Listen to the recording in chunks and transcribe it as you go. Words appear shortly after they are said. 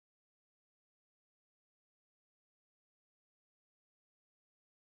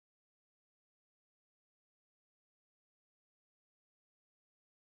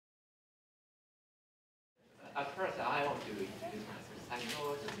At first, I want to introduce myself. 最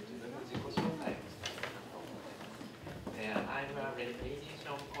後、自分の自己紹介をしたいなと思います。I'm a radiation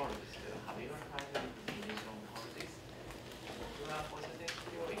oncologist. Have you ever heard of radiation oncologist? 僕は放射線治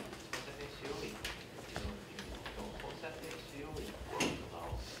療院、放射線腫瘍院っていうのを放射線腫瘍院っていう言葉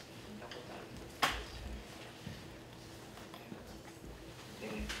を聞いたことある人いらっしゃいますね。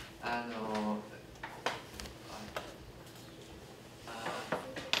で、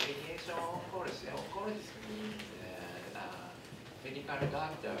radiation oncologist means medical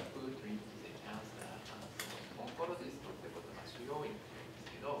doctor who treats the cancer. オンコロジストってことは腫瘍院で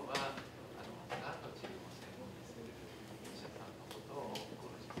すけど、がんの治療を専門にする医者さんのことをオンコ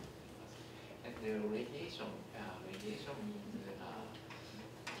ロジストと言います。And radiation means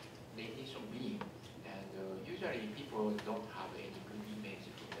radiation beam. And usually people don't have any good image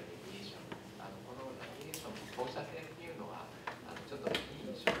of the radiation. このラディエーション、放射線っていうのはちょっといい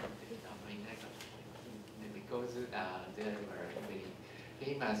印象を持っている人あんまりいないかと思います。Because there were very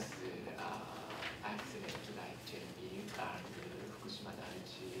famous accidents like Chernobyl and 福島第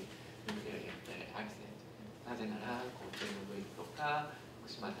一ニュークリアaccident。なぜならチェルノブイリとか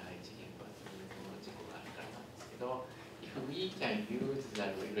福島第一原発の事故があるからなんですけど、if we can use the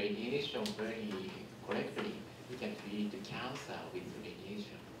radiation very correctly, we can treat cancer with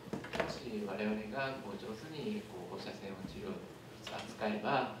radiation。もし我々が上手に放射線を治療使え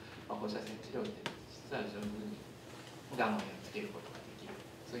ば、放射線治療って実は上手にがんをやっつけることができる、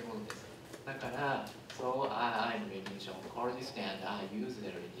そういうものです。だから、So I'm radiation oncologist and I use the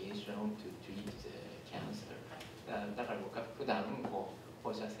radiation to treat the cancer。だから僕は普段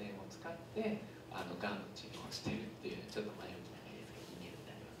放射線を使ってがんの治療をしているっていうちょっと前置き長いですけど意味に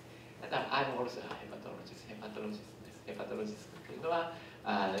なります。ただ、I'm also a hepatologist。ヘパトロジストです。ヘパトロジストっていうのは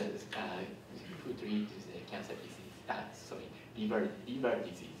who treats the cancer disease、sorry、liver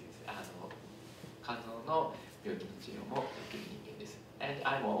diseases。肝臓の病気の治療もできる人間です。And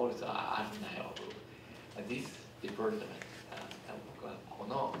I'm also an alumni of this department。僕はここ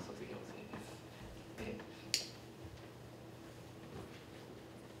の卒業生です。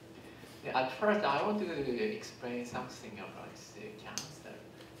At first, I want to explain something about cancer。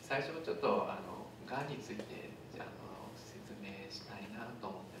最初ちょっとがんについて説明したいなと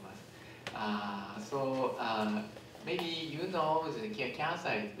思ってます。So maybe you know that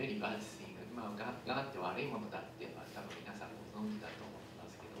cancer is very bad thing。がんって悪いものだって多分皆さんご存知だと思いま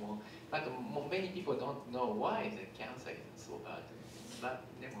すけども、But many people don't know why the cancer is so bad。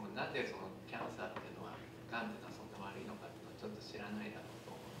でもなんでそのキャンサーっていうのは、がんっていうのはそんな悪いのかっていうのをちょっと知らないだろう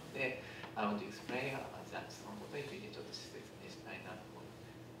と思うので、I want to explain about that。そのことについてちょっと説明したいなと思う。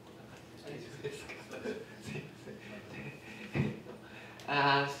こんな感じで大丈夫ですか？すいません。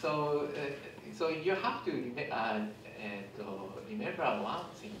So you have to remember one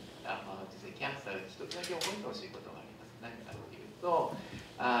thing about the cancer。一つだけ覚えてほしいことがあります。何かというと、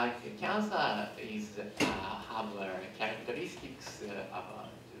cancer is have characteristics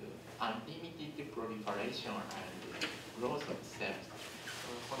about unlimited proliferation and growth of cells。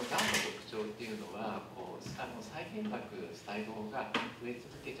このがんの特徴っていうのは再変膜細胞が増え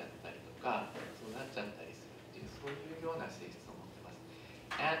続けちゃったりとかそうなっちゃったりするっていうそういうような性質を持ってます。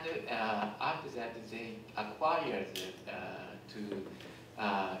And after that they acquire to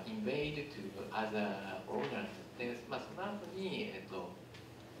invade to other organs。で、その後にそ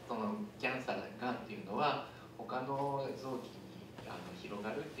のキャンサーがんっていうのは他の臓器に広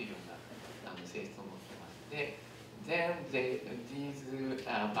がるっていうような性質を持ってます。でThen these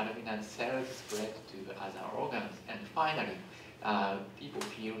malignant cells spread to other organs, and finally, people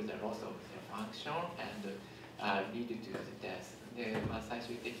feel the loss of their function and lead to the death. で、最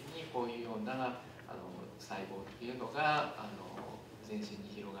終的にこういうような細胞っていうのが全身に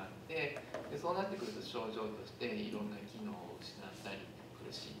広がって、でそうなってくると症状としていろんな機能を失ったり、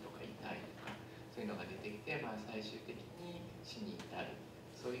苦しいとか痛いとか、そういうのが出てきて、最終的に死に至る、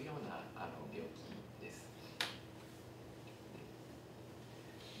そういうような病気です。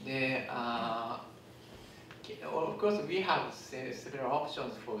で、of course we have several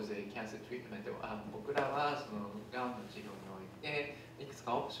options for the cancer treatment。僕らはそのがんの治療においていくつ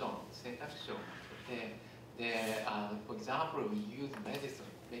かオプション、選択肢を持ってて、で、for example, we use medicine、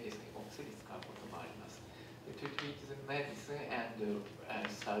お薬使うこともあります。To treat the medicine and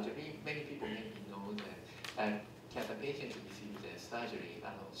surgery, many people maybe know that cancer patients receive the surgery、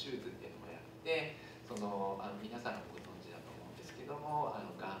手術っていうのをやって、皆さんもご存知だと思うんですけども、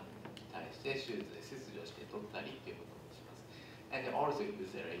がんに対して手術で切除して取ったりっていうこともします。And also use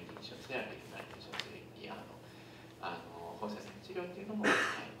the radiation therapy、放射線治療っていうのも使い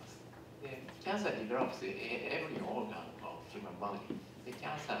ます。で、cancer develops every organ of human body。で、キ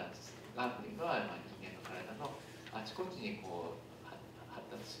ャンサーがんっていうのは人間の体のあちこちにこう発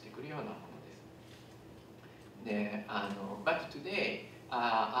達してくるようなものです。で、but today,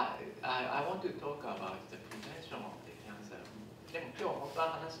 I want to talk about the prevention of the cancer. でも今日本当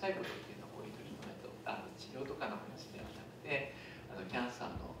は話したいことっていうのはこういうトリートメント、治療とかの話ではなくて、キャンサ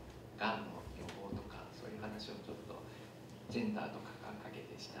ーのがんの予防とかそういう話をちょっとジェンダーとかかけ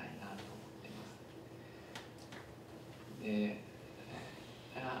てしたいなと思っています。で、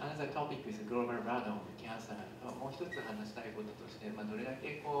another topic is global burden of cancer. もう一つ話したいこととして、どれだ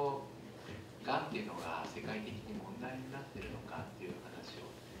けこうがんっていうのが世界的に問題になっているのかっていう話を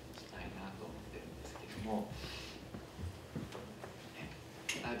したいなと思ってるんですけども、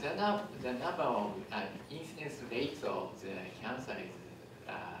the number of incidence rates of the cancer is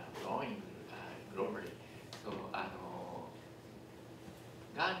growing globally. So,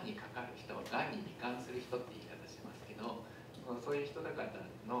 がんにかかる人、がんに罹患する人って言い方しますけど、そういう人の方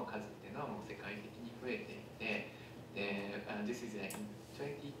の数っていうのはもう世界的に増えていて、で、This is in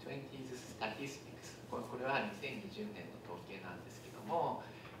 2020's statistics. これは2020年の統計なんですけども、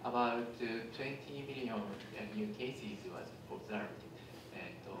about 20 million new cases was observed. 20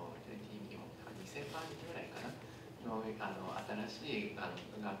 million、2000万人ぐらいかなの、新しいがん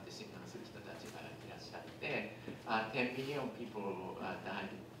って診断する人たちがいらっしゃって、10 million people died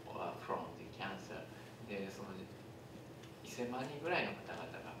from the cancer. で、その1000万人ぐらいの方々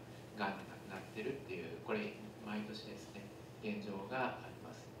ががんに亡くなってるっていう、これ毎年ですね、現状があり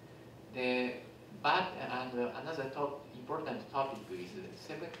ます。で、but another important topic is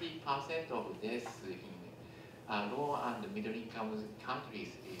 70% of deaths in low and middle income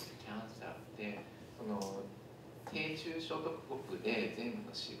countries is cancer. で、その低中所得国で全部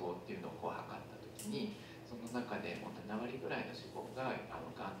の死亡っていうのをこう測ったときに、その中でも7割ぐらいの死亡ががん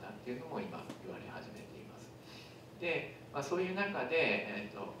だっていうのも今言われ始めています。で、そういう中で、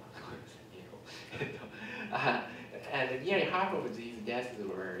nearly half of these deaths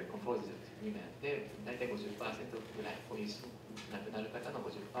were composed of women. で、大体 50% ぐらい、こういう亡くなる方の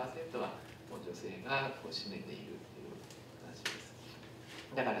 50% は女性がこう占めているっていう話です。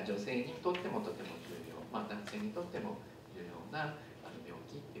だから女性にとってもとても重要、男性にとっても重要な病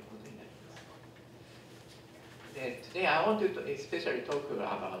気っていうことになります。で、Today I want to especially talk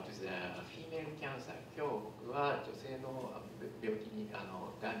about the female cancer. 今日僕は女性の病気にがん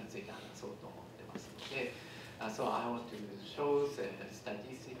について話そうと思ってますので、So I want to show the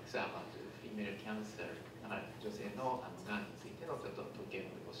statistics about female cancer. だから女性のがんについてのちょっと統計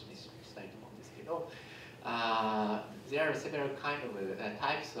をお示ししたいと思うんですけど、there are several kind of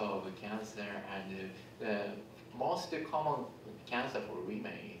types of cancer, and the most common cancer for women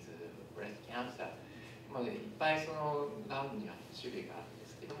is breast cancer. いっぱいそのがんには種類があるんで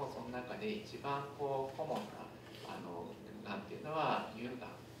すけども、その中で一番こうコモンながんっていうのは乳が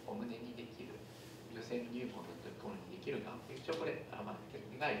ん、お胸にできる女性の乳房のところにできるがん、一応これが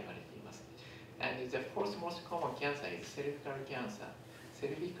言われています。And the fourth most common cancer is cervical cancer. セ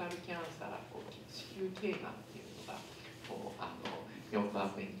ルビカルキャンサー、子宮頸がんっていうのがこう4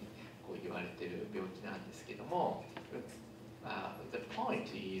番目にこう言われている病気なんですけども、the point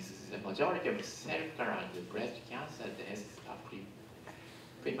is the majority of cervical and breast cancer deaths are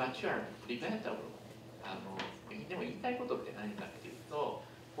premature, preventable. でも言いたいことって何かっていうと、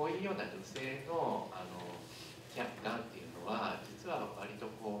こういうような女性のがんっていうのは実は割と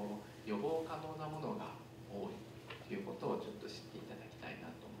こう予防可能なものが多いということをちょっと知っていただきたいな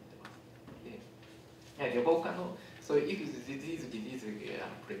と思ってます。で、予防可能、so if these diseases are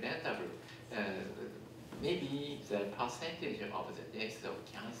preventable, maybe the percentage of the deaths of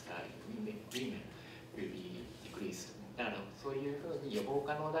cancer in women will be decreased. だからそういうふうに予防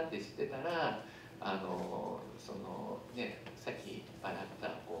可能だって知ってたら、そのね、さっきあった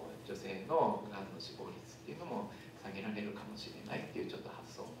こう女性のがんの死亡率っていうのも下げられるかもしれないっていうちょっと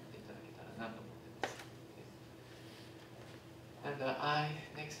発想を持っていただけたらなと思ってます。And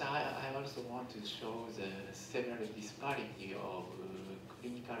next, I also want to show the several disparity of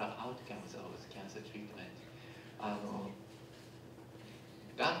clinical outcomes of cancer treatment.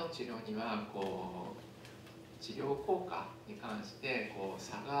 がんの治療にはこう治療効果に関してこう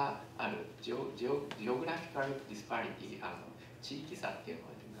差がある、ジオグラフィカルディスパリティ、地域差っていう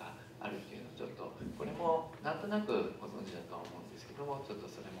のがあるっていうのをちょっとこれもなんとなくご存知だとは思うんですけども、ちょっと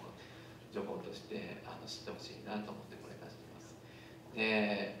それも情報として知ってほしいなと思ってこれ出しています。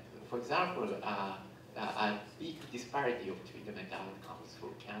で、for example, a big disparity of treatment outcomes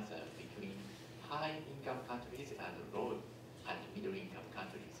for cancer between high income countries and low and middle income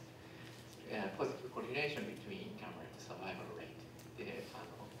countries. Positive correlation between income and survival rate で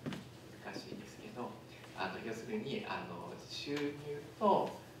難しいですけど、要するに収入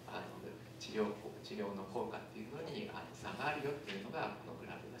と治療治療の効果っていうのに差があるよっていうのがこの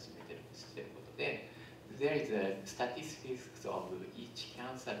グラフが示していることで、There is a statistics of each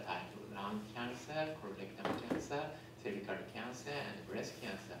cancer type: lung cancer, colorectal cancer, cervical cancer, and breast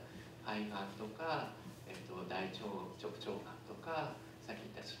cancer. 肺がんとか、大腸直腸がんとか、さっき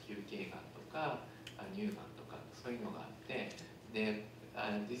言った子宮頸がんとか、乳がんとか、そういうのがあって、で、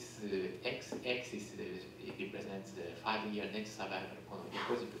this x-axis represents the 5-year net survival。この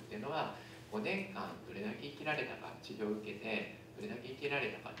横軸っていうのは、5年間どれだけ生きられたか、治療を受けてどれだけ生きられ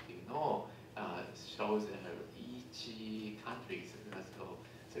たかっていうのを、shows each country、そ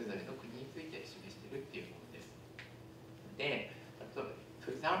れぞれの国について示しているっていうものです。で、for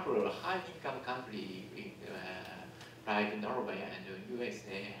example, high income country like Norway and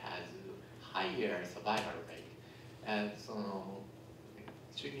USA has higher survival rate。その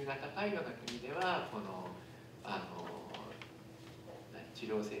収入が高いような国ではこの治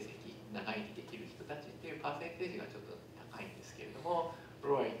療成績、長生きできる人たちっていうパーセンテージがちょっと高いんですけれども、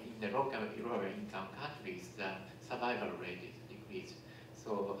in the lower income countries, the survival rate is decreased.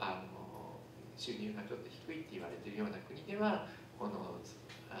 So 収入がちょっと低いって言われているような国ではこの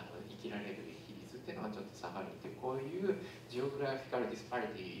生きられる比率っていうのはちょっと下がるっていう、こういうジオグラフィカルディスパリ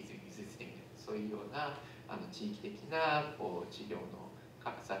ティ is existing。そういうような地域的なこう治療の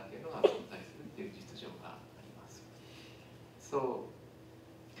格差っていうのが存在するっていう実情があります。So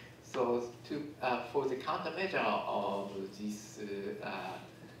for the countermeasure of this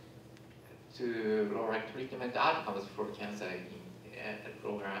to lower treatment outcomes for cancer in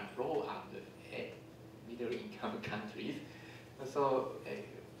low and middle income countries, so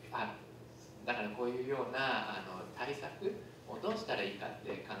だからこういうような対策をどうしたらいいかっ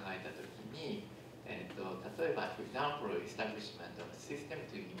て考えたときに、例えば for example establishment of a system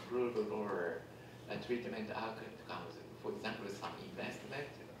to improve lower treatment outcomes, for example some investment、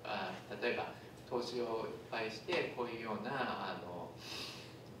例えば投資をいっぱいしてこういうような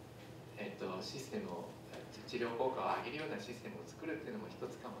システムを治療効果を上げるようなシステムを作るっていうのも一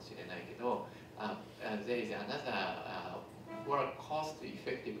つかもしれないけど、there is another more cost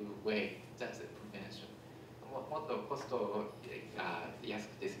effective way, that's prevention。もっとコストが安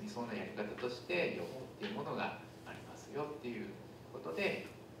くて済みそうなやり方として予防っていうものがありますよっていうことで、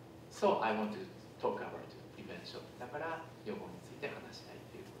So I want to talk about prevention。だから予防について話したい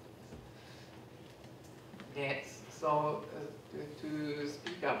ということです。で、So to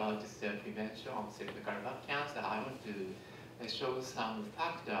speak about this prevention of cervical cancer, I want to show some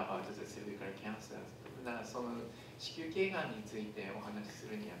facts about the cervical cancer。その子宮頸がんについてお話しす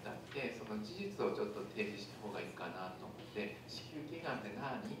るにあたって、その事実をちょっと提示した方がいいかなと思って、子宮頸がんって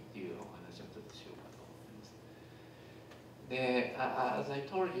何っていうお話をちょっとしようかと思います。で、as I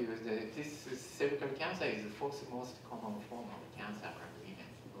told you, this cervical cancer is the fourth most common form of cancer among women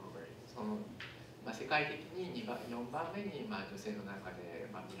globally。その世界的に4番目に女性の中で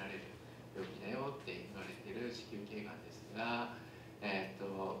見られる病気だよって言われている子宮頸がんですが、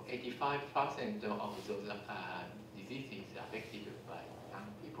85% of those diseases affected by young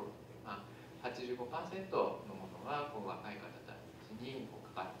people。85% のものはこう若い方たちに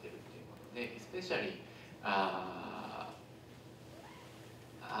かかっているというもので、especially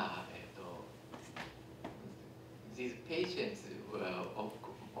these patients were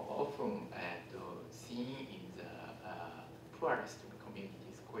often seen in the poorest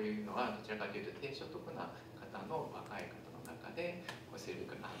communities。こういうのはどちらかというと低所得な方の若い方の中で子宮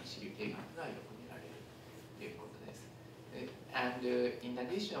頸がんがよく見られるということです。And in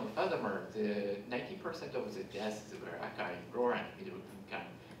addition, furthermore, the 90% of the deaths were occurring in lower and middle income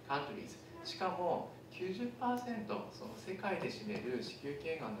countries。しかも 90%、その世界で占める子宮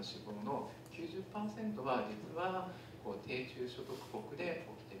頸がんの死亡の 90% は実はこう低中所得国で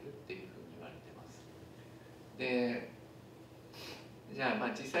起きてるっていうふうに言われてます。で、じゃ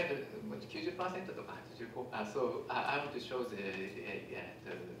あ実際の 90% とか85%、so I want to show the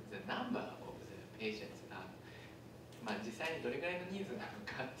number of the patients が、実際にどれぐらいの人数なの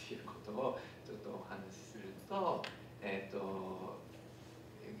かっていうことをちょっとお話しすると、in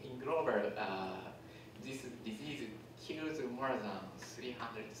global, this disease kills more than 300,000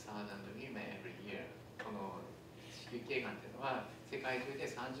 women every year。この子宮頸がんっていうのは世界中で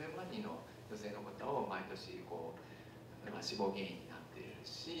30万人の女性の方を毎年こう死亡原因になっている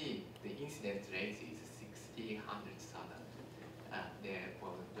し、the incidence rate is 60,000。で、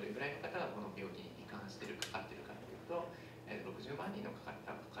どれぐらいの方がこの病気に罹患している、かかっているかというと、60万人の方が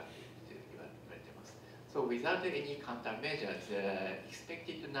かかっていると言われています。So without any countermeasure, the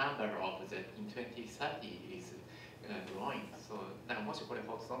expected number of the in 2030 is growing。だからもしこれ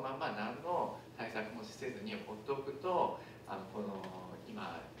そのまま何の対策もせずに放っておくと、この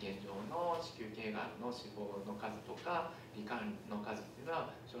今現状の子宮頸がんの死亡の数とか罹患の数っていうの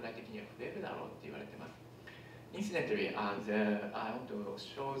は将来的には増えるだろうって言われてます。Incidentally, I want to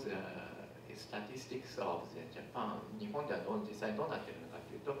show the statistics of the Japan. 日本では実際どうなっているのか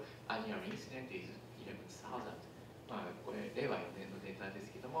というと、annual incident is 11,000。これ令和4年のデータで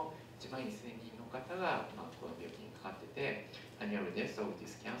すけども、1万1000人の方が、この病気にかかってて、annual death of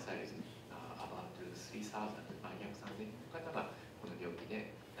this cancer is about 3,000。約3000人の方がこの病気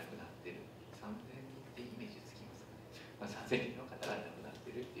で亡くなっている。3000人ってイメージつきますかね。3000人の方が亡くなっ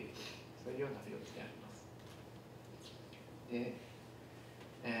ているっていう、そういうような病気であります。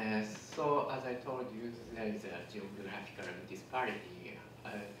So as I told you, there is a geographical disparity,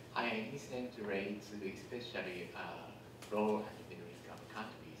 high incident rates, especially low and middle income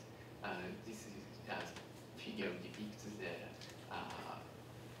countries. This figure depicts the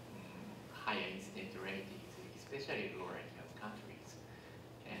higher incident rate, especially lower income countries,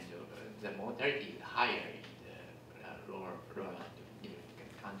 and the mortality is higher in the lower and middle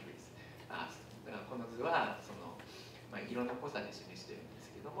income countries. この図はその色の濃さで示しているんで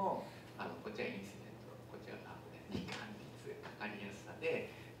すけども、こっちがインシデント、こっちが罹患率、かかりやすさで、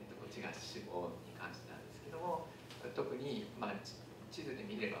こっちが死亡に関してなんですけども、特に、地図で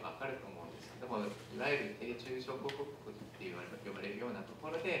見れば分かると思うんですけども、いわゆる低中小国って呼ばれるようなとこ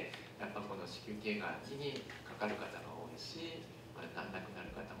ろで、やっぱこの子宮頸がんにかかる方が多いし、亡くな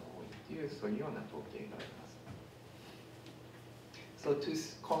る方も多いっていう、そういうような統計があります。So to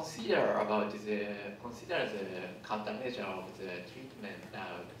consider the countermeasure of the treatment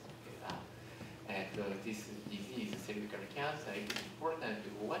this disease, cervical cancer, it is important to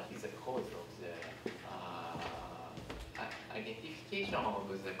what is the cause of the identification of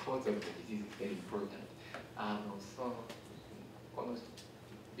the cause of the disease is very important. この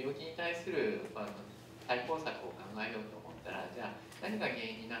病気に対する対抗策を考えようと思ったら、じゃあ何が原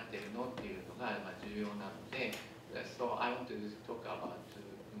因になっているのっていうのが重要なので。So I want to talk about the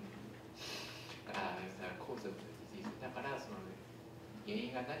cause of the disease. だからその原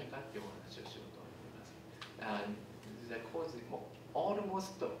因が何かっていうお話をしようと思います。The cause,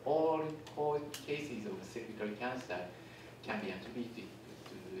 almost all cases of cervical cancer can be attributed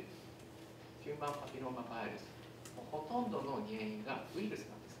to human papilloma virus. ほとんどの原因がウイルス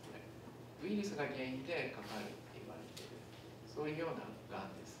なんです。これウイルスが原因でかかるって言われている、そういうようなが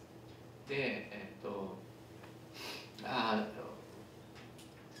んです。で、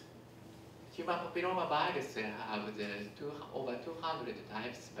human papilloma virus have over 200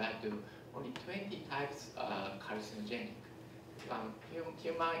 types, but only 20 types are carcinogenic. ヒ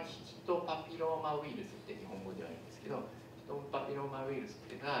トパピローマウイルスって日本語では言うんですけど、ヒトパピローマウイルスっ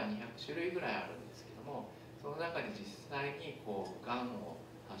ていうのは200種類ぐらいあるんですけども、その中で実際にがんを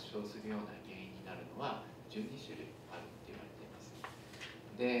発症するような原因になるのは12種類あるって言われています。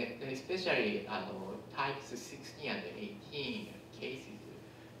で、especially types 16 and 18 cases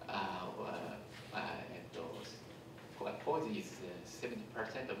causes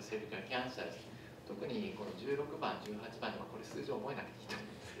 70% of cervical cancers. 特にこの16番、18番はこれ数字を覚えなくていいと思うん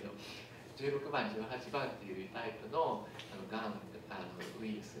ですけど、16番、18番っていうタイプのがんウ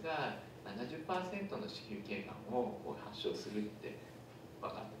イルスが 70% の子宮頸がんを発症するって分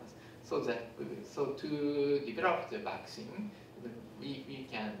かってます。So to develop the vaccine, we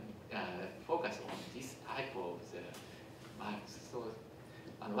can focus on this type of the virus. So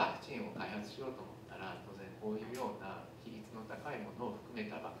ワクチンを開発しようと思ったら、当然こういうような比率の高いものを含め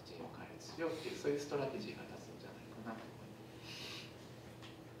たワクチンを開発しようっていう、そういうストラテジーが立つんじゃないかなと思い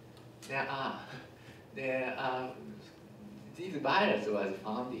ます。This virus was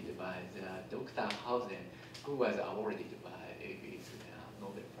founded by the Dr. Hausen, who was awarded by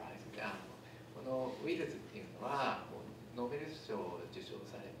Nobel Prize. このウイルスっていうのはノーベル賞を受賞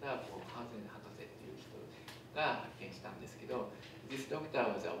されたハウゼン博士っていう人が発見したんですけど、This doctor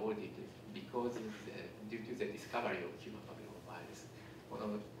was awarded because due to the discovery of human papillomavirus. こ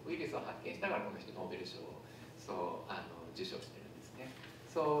のウイルスを発見したからこの人ノーベル賞を受賞してるんですね。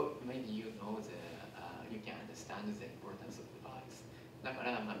So maybe you know you can understand the importance of the virus. だか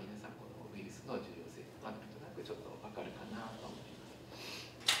ら皆さんこのウイルスの重要性はなんとなくちょっとわかるかなと思います。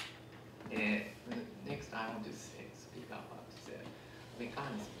Next, I want to speak about the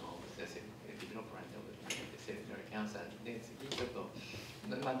mechanism of the development of the cervical cancer. で、次ちょっと、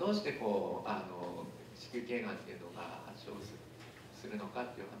どうして子宮頸がんっていうのが発症するのか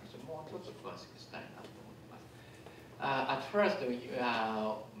っていう話をもうちょっと詳しくしたいなと思います。At first,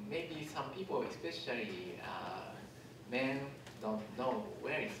 maybe some people, especially men, don't know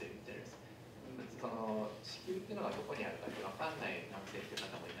where is the uterus. その子宮っていうのがどこにあるかって分かんない男性っていう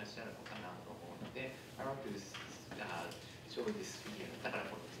方もいらっしゃるのかなと思うので、I want to show this figure だから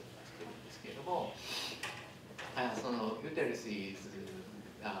この図を出してるんですけれども、そのユーテルス is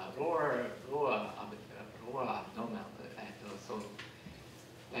lower abdomen、そう、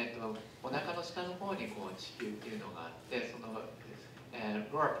お腹の下の方にこう子宮っていうのがあって、その、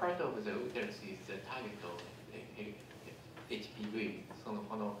lower part of the uterus is the target of HPV、その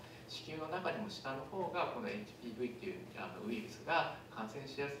この子宮の中にも下の方がこの HPV っていうウイルスが感染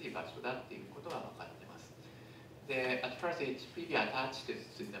しやすい場所だっていうことが分かってます。で、at first HPV attached to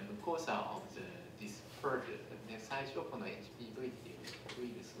the mucosa of this fur、で最初この HPV っていうウ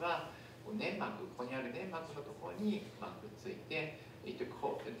イルスは粘膜、ここにある粘膜のところにくっついて、the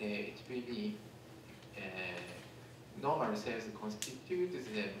HPV normal cells constitute the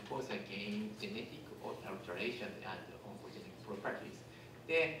mucosa gain genetic alteration and oncogenic properties。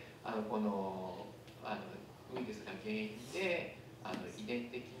で、このウイルスが原因で遺伝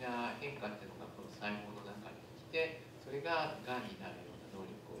的な変化っていうのがこの細胞の中に来て、それががんになるような能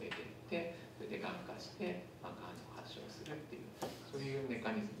力を得ていって、それでがん化して、がんを発症するっていう、そういうメ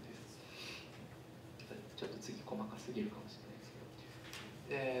カニズムです。ちょっと次細かすぎるかもしれないですけ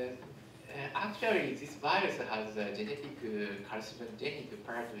ど。Actually, this virus has a genetic carcinogenic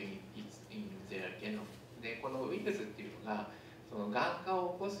part in their genome。で、このウイルスっていうのが、そのがん化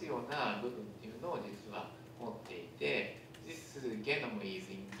を起こすような部分っていうのを実は持っていて、this genome is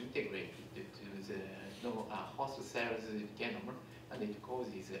integrated to the host cell's genome and it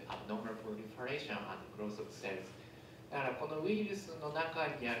causes abnormal proliferation and growth of cells。だからこのウイルスの中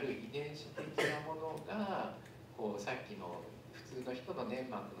にある遺伝子的なものがこうさっきの普通の人の粘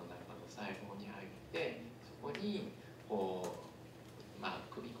膜の中の細胞に入って、そこにこう、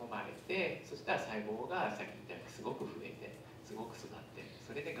組み込まれて、そしたら細胞がさっき言ったようにすごく増えて、すごく育って、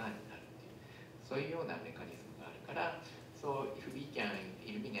それでがんになるっていう、そういうようなメカニズムがあるから、So if we can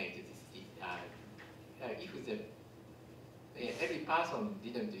eliminate this, if every person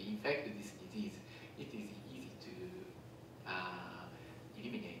didn't infect this disease, it is easy to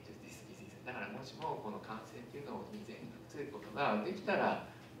eliminate this disease。だからもしもこの感染っていうのを未然に防ぐことができたら、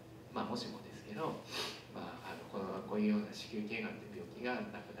もしもですけど、こういうような子宮頸がんという病気が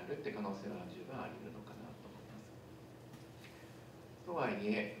なくなるって可能性は十分あり得るのかなと思います。とはい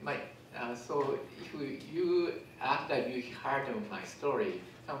え、so if you, after you heard of my story,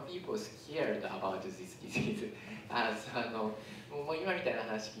 some people scared about this disease. もう今みたいな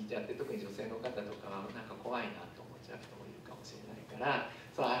話聞いちゃって、特に女性の方とかはなんか怖いなと思っちゃう人もいるかもしれないから、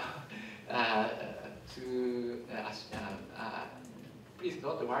so please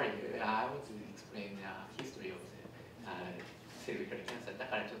don't worry. I want to explain the history of the cervical cancer. だ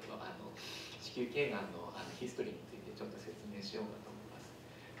からちょっと子宮頸がんのヒストリーについてちょっと説明しようかと思います。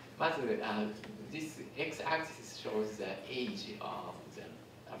まず、this x-axis shows the age of the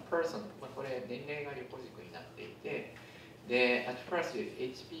person。これ年齢が横軸になっていて、で、at first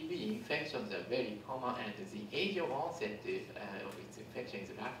HPV infections are very common and the age of onset of its infection is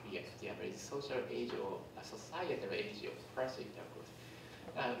roughly at the average social age or societal age of first intercourse。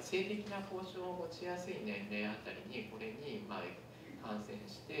性的な交渉を持ちやすい年齢あたりにこれに感染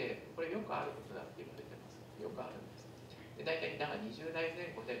して、これよくあることだって言われてます。よくあるんです。で、大体だから20代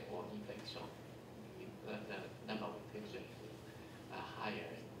前後でこうインフェクション、number of infection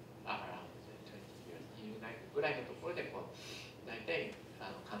higher around 20 years、20代ぐらいのところでこう大体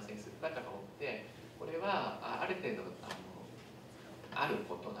感染する方が多くて、これはある程度ある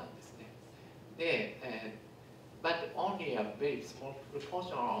ことなんですね。で、but only a very small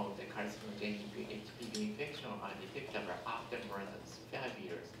proportion of the carcinogenic HPV infection are detectable after more than 5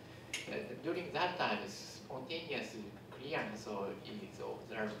 years. During that time, spontaneous clearance is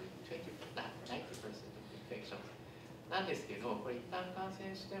observed in 90% of infections. なんですけど、これ一旦感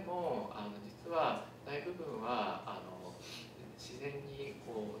染しても実は大部分は自然に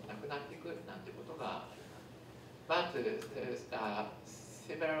こうなくなっていくなんてことがあります。But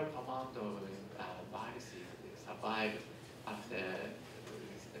several amount of viruses survive after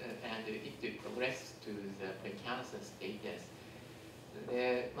and it progresses to the precancer status。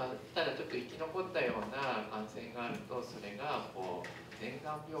で、ただちょっと生き残ったような感染があると、それがこう前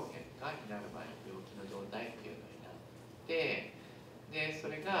がん病変、がんになる前の病気の状態っていうのになって、でそ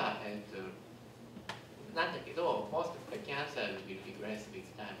れがなんだけど、most precancer will regress with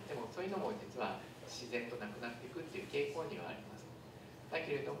time。でもそういうのも実は自然となくなっていくっていう傾向にはあります。だ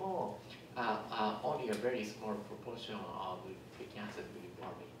けれども、only a very small proportion of precancer will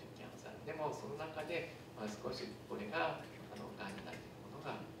evolve into cancer。でもその中で、少しこれががんになっていくもの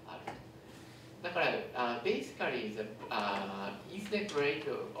がある。だから、basically the incidence rate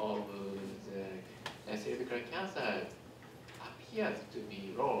of the cervical cancer appears to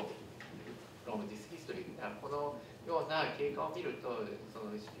be low from this history。このような経過を見ると、そ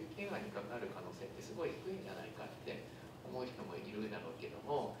の子宮頸がんにかかる可能性ってすごい低いんじゃないかって思う人もいるだろうけど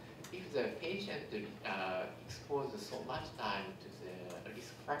も、if the patient exposed so much time to the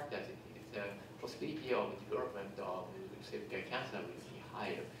risk factors, the possibility of development of cervical cancer will be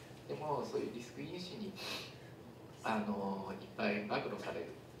higher. でもそういうリスク因子にいっぱい暴露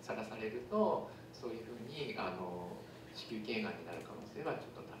さらされると、そういうふうに子宮頸がんになる可能性はち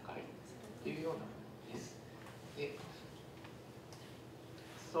ょっと高いというようなものです。で、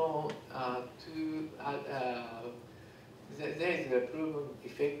So there is a proven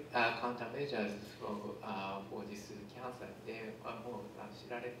effect countermeasures for this cancer でもう知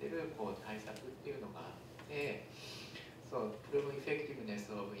られている対策っていうのがあって、So proven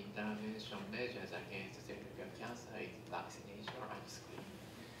effectiveness of intervention measures against cervical cancer is vaccination and screening.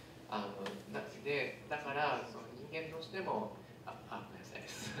 だからその人間としてもごめんなさい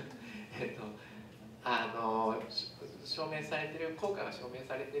証明されている効果が証明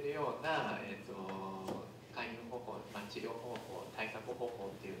されているような介入方法、治療方法、対策方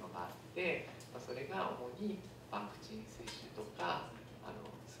法っていうのがあって、それが主にワクチン接種とか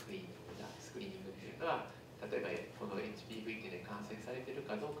スクリーニングっていうのは、例えばこの HPV って、感染されている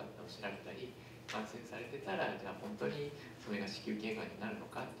かどうかっていうのを調べたり、感染されてたらじゃあ本当にそれが子宮頸がんになるの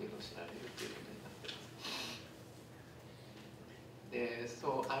かっていうのを調べるっていうことになっています。で、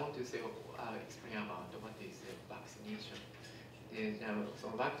So I want to say, explain about what is vaccination. で、じゃあそ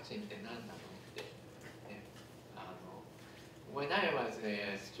のワクチンって何なのって、ね、When I was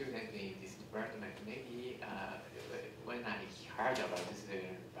a student in this department, maybe when I heard about this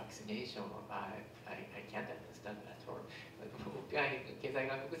vaccination, I can't understand at all. 僕が経済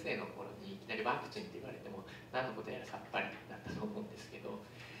学部生の頃にいきなりワクチンって言われても何のことやらさっぱりだったと思うんですけど、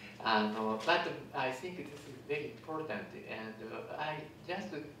but I think this is very important, and I just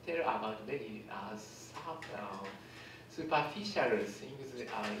tell about very superficial things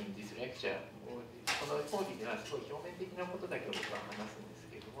in this lecture. この講義ではすごい表面的なことだけを僕は話すんです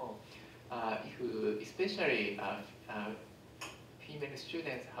けれども、especially female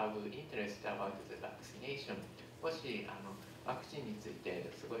students have interest about the vaccination. もしワクチンについて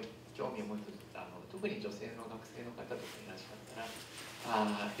すごい興味を持つ特に女性の学生の方とかいらっしゃった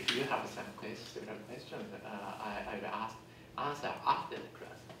ら、if you have some questions, I will answer after the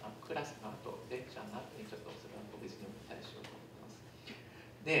class. クラスの後、レクチャーの後にちょっとそれは個別にお答えしようと思います。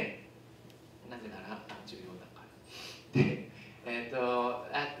で、なぜなら重要だから。で、at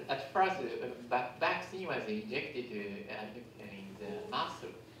first, vaccine was injected in the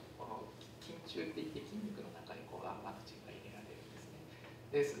muscle. 筋中っていって筋肉の中にワクチンが入れられるん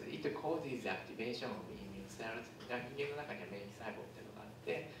ですね。It causes activation of immune cells. 人間の中には免疫細胞っていうのがあっ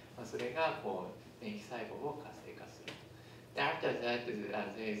て、それが免疫細胞を活性化する。After that,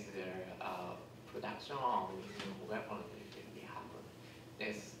 there is production of immune weapons that can be happen.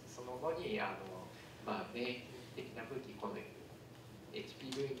 で、その後に免疫的な武器、この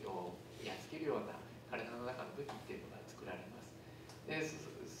HPV をやっつけるような体の中の武器っていうのが作られます。で、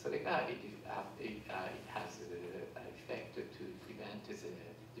それがit has effect to prevent the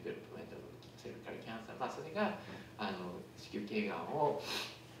development of cervical cancer. それが子宮頸がんを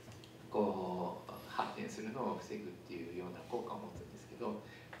発展するのを防ぐっていうような効果を持つんですけど、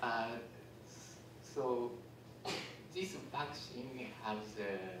So this vaccine has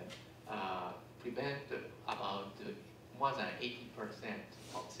prevent about more than 80%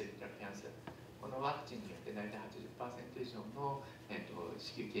 of cervical cancer. このワクチンによって大体 80% 以上の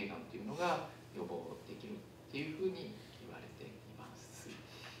子宮頸がんというのが予防できるっていうふうに言われています。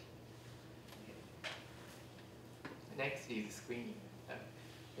Next is screening.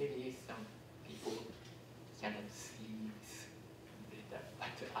 Maybe some people cannot see this better, but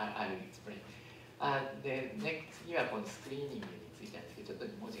I will explain. で、次はこのスクリーニングについてなんですけど、ちょっ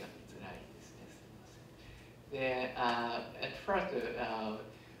と文字が見づらいですね。すみません。で、at first,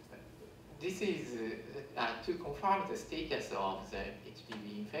 this is to confirm the status of the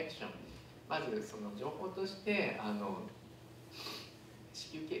HPV infection. まずその情報として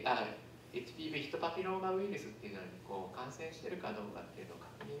HPV ヒトパピローマウイルスっていうのに感染しているかどうかっていうのを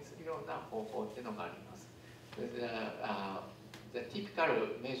確認するような方法っていうのがあります。The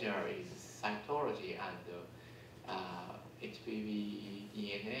typical measure is cytology and HPV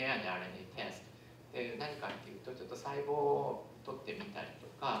DNA and RNA test. で、何かっていうとちょっと細胞を取ってみたりと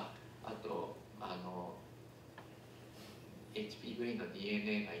か、あとHPV の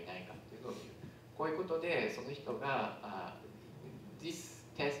DNA がいないかっていうのを見る。こういうことでその人がThis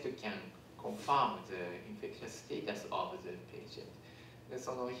test can confirm the infectious status of the patient. で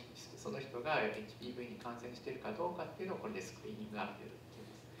その人が HPV に感染しているかどうかっていうのをこれでスクリーニングアップできま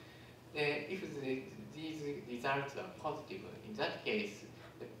す。If these results are positive, in that case,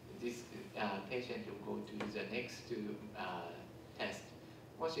 this patient will go to the next test.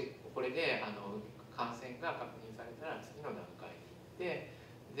 もしこれで感染が確認されたら次の段階に行って、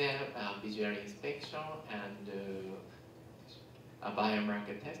then visual inspection and a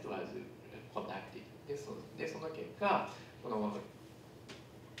biomarker test was conducted. でその結果、この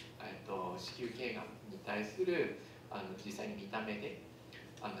子宮頸がんに対する実際に見た目で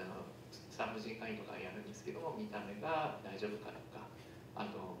産婦人科医とかやるんですけども、見た目が大丈夫かとか、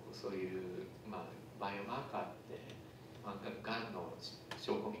そういう、バイオマーカーって、がんの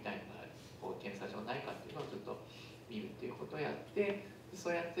証拠みたいなのが検査上ないかっていうのをちょっと見るっていうことをやって、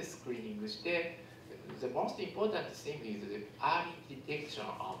そうやってスクリーニングして、the most important thing is the early detection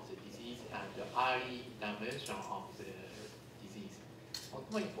of the disease and the early intervention of the disease. 最も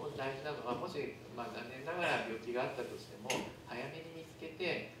大事なのは、もし、残念ながら病気があったとしても、早めに見つけ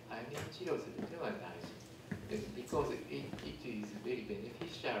て、早めに治療するというのが大事。Because it is very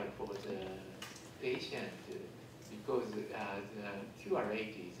beneficial for the patient, because the cure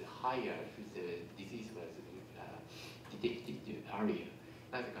rate is higher if the disease was detected earlier.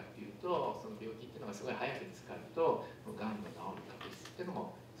 なぜかというと、その病気っていうのがすごい早く見つかると、がんの治る確率っていうの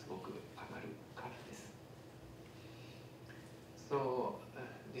もすごく上がるからです。So,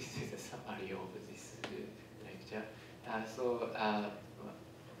 this is a summary of this lecture.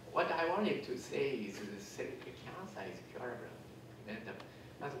 What I wanted to say is cervical cancer is curable.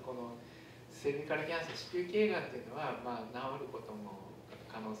 まずこのセルビカルキャンサー、子宮頸がんっていうのは、治ることも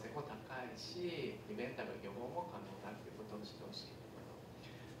可能性も高いし、プリベンタブル予防も可能だということを知ってほしい。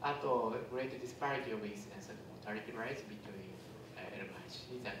あと、great disparity of incidence and mortality rates between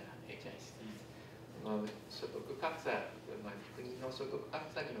LMICs and HICs。所得格差、国の所得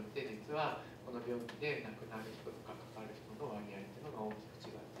格差によって実はこの病気で亡くなる人とかかかる人の割合っていうのが大き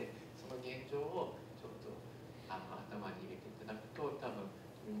く違って、その現状をちょっと頭に入れていただくと、多分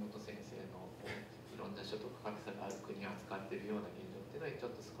富本先生のいろんな所得格差がある国が扱っているような現状っていうのにちょ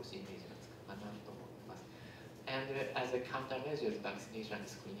っと少しイメージがつくかなと思います。And as a countermeasure, vaccination and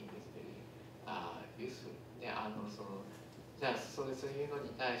screening is very useful. で、じゃあそういうのに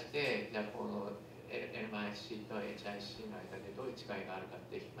対して、じゃあこのLMIC と HIC の間でどういう違いがあるかっ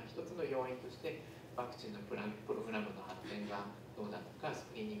て、一つの要因としてワクチンのプログラムの発展がどうだとか、ス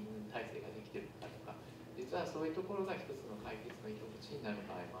クリーニング体制ができてるかとか、実はそういうところが一つの解決の糸口になる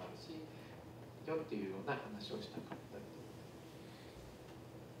場合もあるしよっていうような話をしたかったと。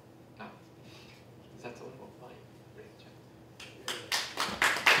That's all of my lecture.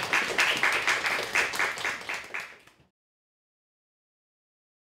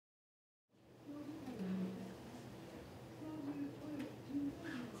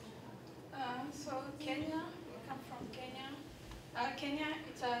 So Kenya, we come from Kenya. Kenya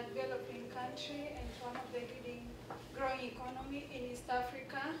is a developing country and one of the leading growing economy in East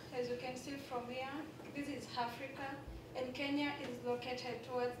Africa. As you can see from here, this is Africa, and Kenya is located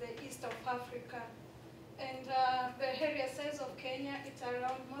towards the east of Africa. And the area size of Kenya is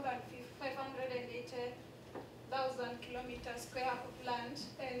around more than 580,000 kilometers square of land,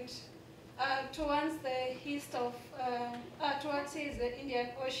 and towards the east of, towards the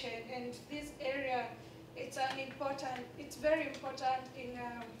Indian Ocean, and this area it's very important in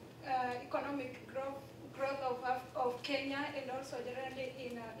economic growth of Kenya and also generally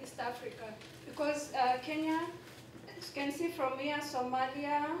in East Africa, because Kenya, as you can see from here,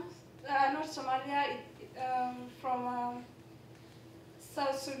 Somalia, not Somalia, from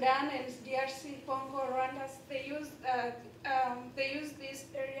South Sudan and DRC, Congo, Rwanda, they use this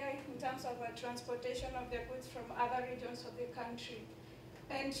area in terms of transportation of the goods from other regions of the country.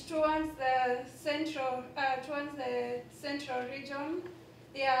 And towards the central region,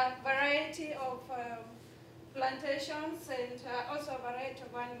 there are a variety of plantations and also a variety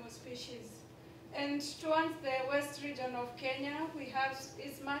of animal species. And towards the west region of Kenya,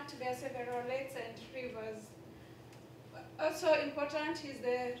 it's marked there several lakes and rivers. Also important is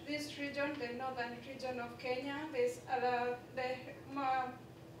this region, the northern region of Kenya. The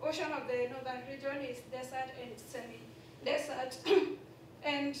ocean of the northern region is desert and semi-desert.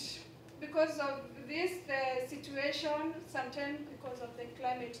 And because of this, the situation, sometimes because of the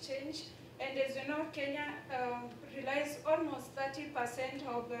climate change, and as you know, Kenya relies almost 30%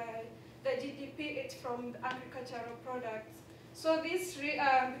 of the GDP it's from agricultural products. So this,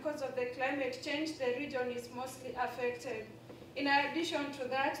 because of the climate change, the region is mostly affected. In addition to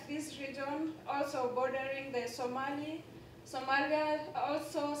that, this region also bordering the Somalia,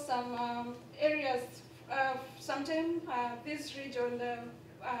 also some areas, sometimes this region,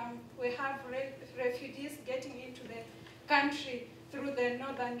 we have refugees getting into the country. through the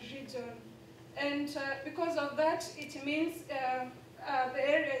northern region. And because of that, it means the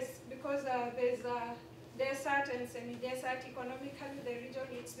areas, because there's a desert and semi-desert, economically the region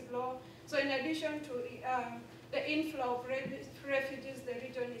is low. So in addition to the inflow of refugees, the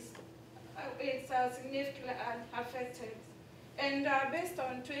region is significantly affected. And based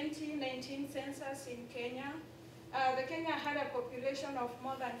on 2019 census in Kenya, Kenya had a population of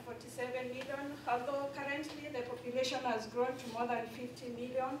more than 47 million, although currently the population has grown to more than 50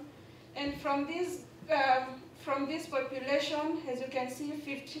 million. And from this population, as you can see,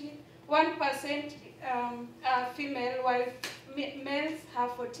 51% are female, while males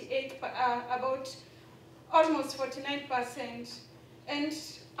have 48, about almost 49%. And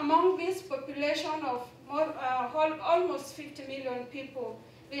among this population of almost 50 million people,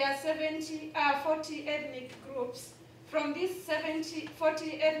 there are 40 ethnic groups. From these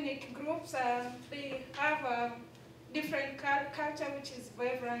 40 ethnic groups, they have different culture which is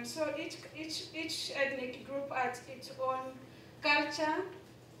vibrant. So each ethnic group has its own culture,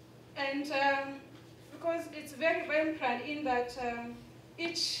 and because it's very vibrant in that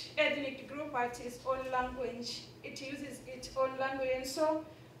each ethnic group has its own language. It uses its own language, and so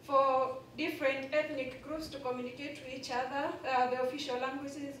for different ethnic groups to communicate to each other, the official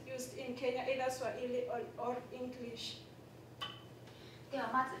languages used in Kenya either Swahili or English. では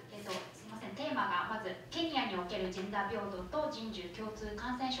まず、すみません、テーマがまずケニアにおけるジェンダー平等と人獣共通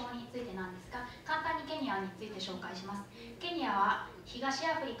感染症についてなんですが、簡単にケニアについて紹介します。ケニアは東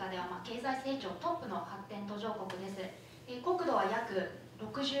アフリカでは経済成長トップの発展途上国です。国土は約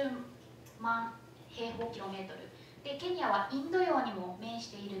60万平方キロメートルで、ケニアはインド洋にも面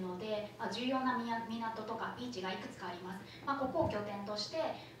しているので、重要な港とかビーチがいくつかあります。ここを拠点とし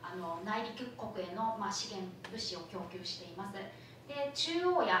て内陸国への資源物資を供給しています。で、中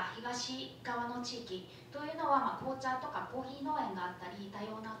央や東側の地域というのは紅茶とかコーヒー農園があったり、多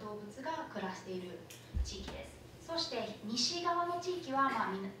様な動物が暮らしている地域です。そして西側の地域は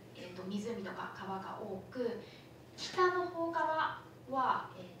湖とか川が多く、北の方側は、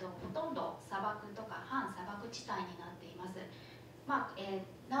ほとんど砂漠とか半砂漠地帯になっています。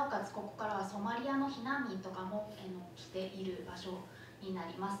なおかつここからはソマリアの避難民とかも、来ている場所にな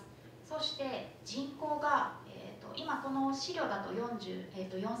ります。そして人口が、今この資料だと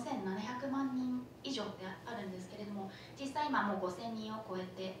4700万人以上であるんですけれども、実際今もう5000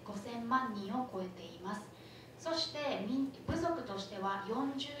万人を超えています。そして部族としては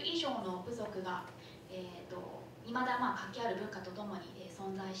40以上の部族がいまだ活気ある文化とともに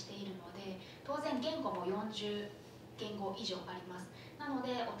存在しているので、当然言語も40言語以上あります。なの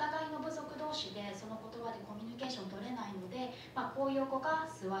でお互いの部族同士でその言葉でコミュニケーション取れないので、公用語が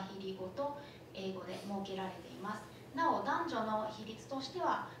スワヒリ語と英語で設けられています。なお男女の比率として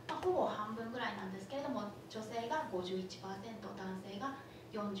は、ほぼ半分ぐらいなんですけれども、女性が 51%、男性が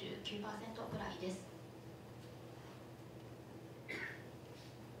 49% ぐらいです。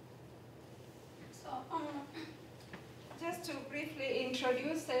Just to briefly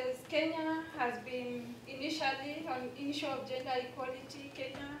introduce, as Kenya has been initially on issue of gender equality,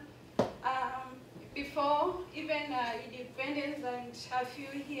 Kenya before even independence and a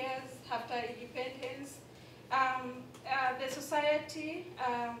few years after independence, the society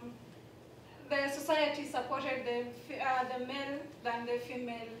supported the male than the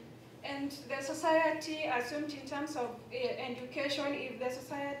female. And the society assumed in terms of education, if the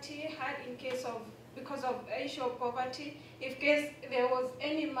society had in case of, because of issue of poverty, if case there was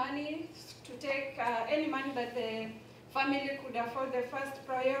any money to take, any money that the family could afford, the first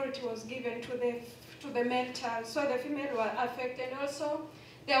priority was given to the male child. So the female were affected. Also,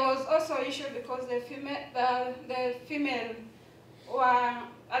 there was also issue because the female were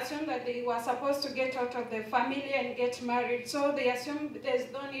assumed that they were supposed to get out of the family and get married. So they assumed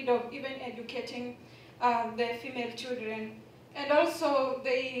there's no need of even educating the female children. And also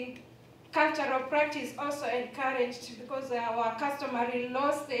the cultural practice also encouraged, because our customary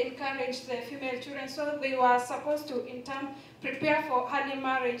laws, they encouraged the female children, so they were supposed to in turn prepare for early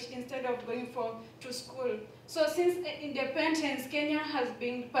marriage instead of going to school. So since independence, Kenya has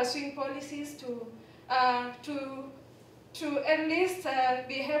been pursuing policies to at least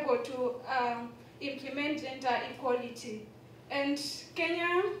be able to implement gender equality. And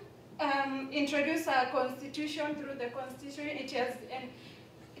Kenya introduced a constitution. Through the constitution, it has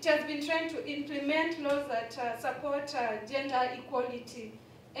been trying to implement laws that support gender equality.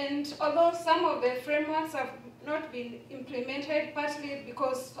 And although some of the frameworks have not been implemented, partly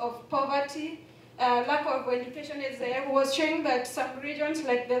because of poverty, lack of education, as I was showing that some regions,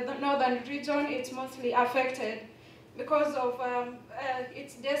 like the northern region, it's mostly affected because of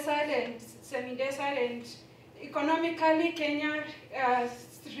its desert and semi-desert, and economically, Kenya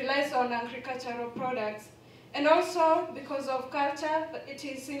relies on agricultural products. And also, because of culture, it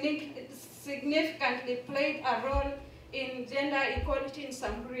is significantly played a role in gender equality in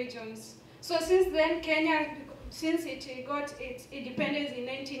some regions. So since then, Kenya, since it got its independence in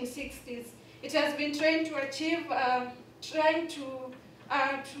 1960s, it has been trying to achieve,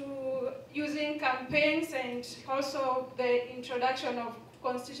 using campaigns and also the introduction of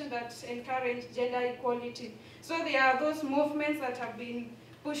constitution that encourage gender equality. So there are those movements that have been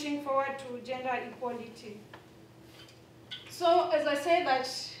pushing forward to gender equality. So as I say that,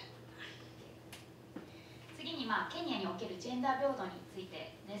 次にケニアにおけるジェンダー平等につい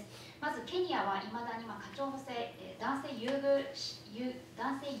てです。まずケニアはいまだに家長制、男性優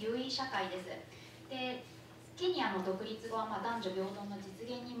位社会です。でケニアの独立後は男女平等の実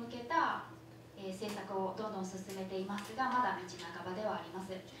現に向けた政策をどんどん進めていますが、まだ道半ばではあります。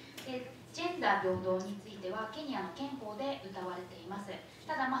でジェンダー平等についてはケニアの憲法で謳われています。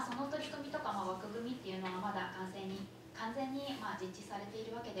ただその取り組みとか枠組みっていうのはまだ完全に実地されてい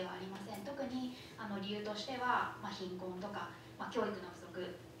るわけではありません。特に理由としては、貧困とか、教育の不足、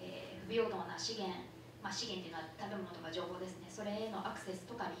不平等な資源、資源というのは食べ物とか情報ですね、それへのアクセス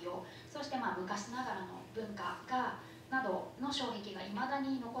とか利用、そして昔ながらの文化などの障壁がいまだ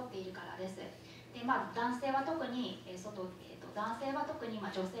に残っているからです。で男性は特に、女性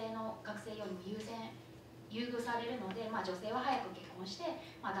の学生よりも優遇されるので、女性は早く結婚して、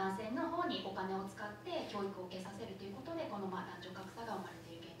男性の方にお金を使って教育を受けさせるということで、この男女格差が生まれ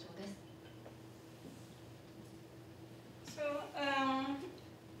ている現状です。So,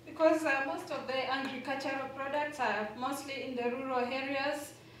 because most of the agricultural products are mostly in the rural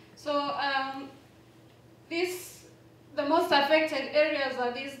areas, so the most affected areas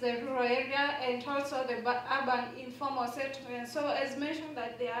are the rural area and also the urban informal settlements. So as mentioned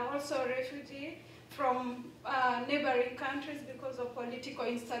that there are also refugees from neighboring countries because of political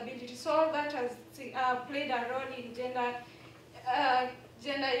instability. So that has played a role in gender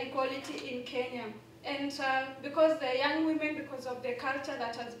equality in Kenya. And because the young women, because of the culture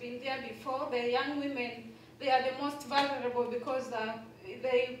that has been there before, the young women, they are the most vulnerable because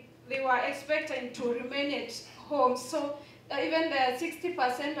they were expected to remain at home. So even the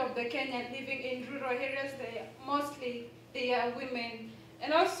 60% of the Kenyans living in rural areas, they are women.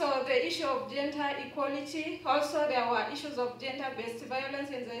 And also the issue of gender equality, also there were issues of gender-based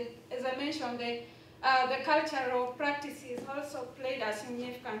violence, and as I mentioned, the cultural practices also played a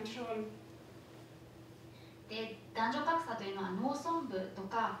significant role. で男女格差というのは農村部と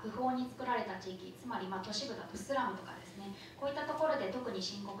か不法に作られた地域、つまり都市部だとスラムとかですね、こういったところで特に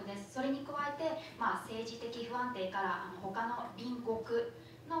深刻です。それに加えて、政治的不安定から他の隣国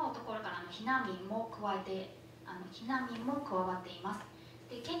のところから避難民も加わっています。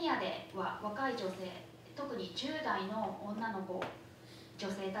でケニアでは若い女性、特に10代の女の子、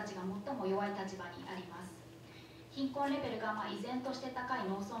女性たちが最も弱い立場にあります。貧困レベルが依然として高い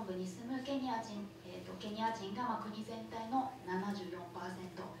農村部に住むケニア人が国全体の 74%、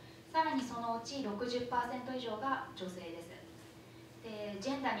 さらにそのうち 60% 以上が女性です。でジ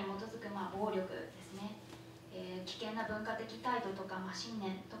ェンダーに基づく暴力ですね、危険な文化的態度とか信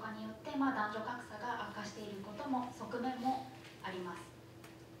念とかによって男女格差が悪化していることも側面もあります。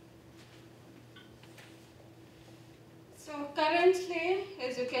So currently,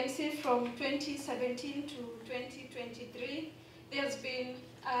 as you can see, from 2017 to 2023, there's been,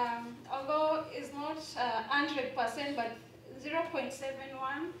 although it's not 100%, but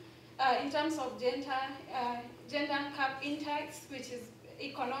 0.71 in terms of gender gap index, which is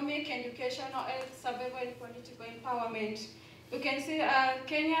economic, educational, health, survival, and political empowerment. You can see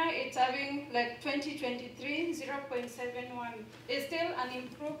Kenya, it's having like 2023, 0.71. It's still an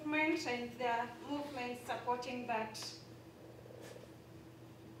improvement, and there are movements supporting that.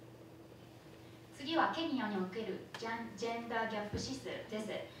 次はケニアにおけるジェンダーギャップ指数です。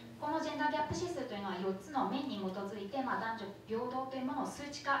このジェンダーギャップ指数というのは4つの面に基づいて、男女平等というものを数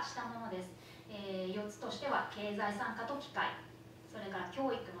値化したものです。4つとしては経済参加と機会、それから教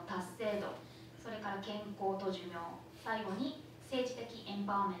育の達成度、それから健康と寿命、最後に政治的エン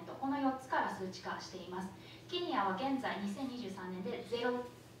パワーメント、この4つから数値化しています。ケニアは現在2023年で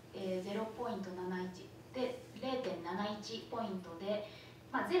 0.71 で 0.71 ポイントで、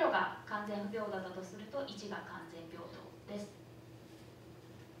0が完全不平等だとすると1が完全平等です。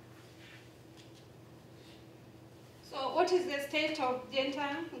So what is the state of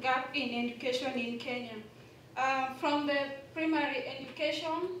gender gap in education in Kenya? From primary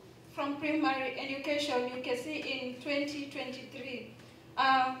education, you can see in 2023,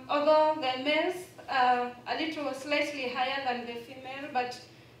 although the males are a little slightly higher than the female, but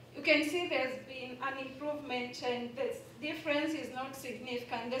you can see there's been an improvement, and the difference is not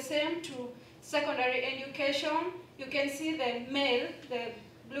significant. The same to secondary education. You can see the male, the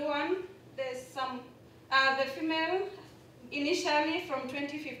blue one, there's some, the female, initially from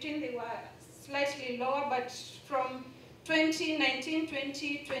 2015 they were slightly lower, but from 2019,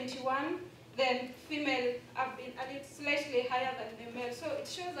 2021, the female have been a little slightly higher than the male. So it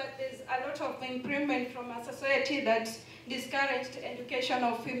shows that there's a lot of improvement from a society that discouraged education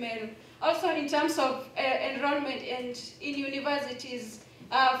of female. Also in terms of enrollment in universities,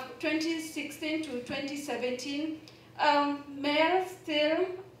 2016 to 2017, male still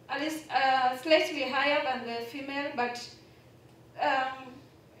at least slightly higher than the female, but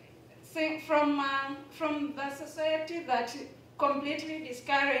from the society that completely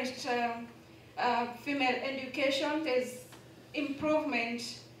discouraged female education, there's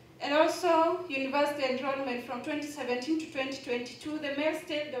improvement. And also university enrollment from 2017 to 2022, the male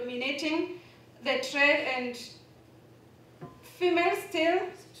still dominating the trade, and females still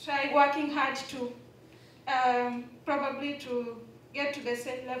try working hard to probably to get to the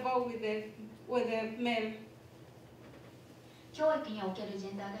same level with the male. 教育におけるジ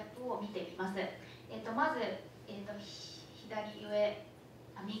ェンダーギャップを見てみます。まず、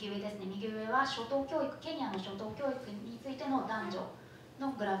右上ですね。右上は初等教育、ケニアの初等教育についての男女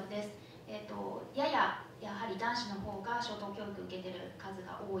のグラフです。やはり男子の方が初等教育を受けている数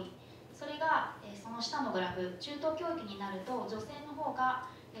が多い。それが、その下のグラフ、中等教育になると女性の方が、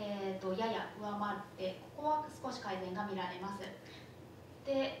やや上回って、ここは少し改善が見られます。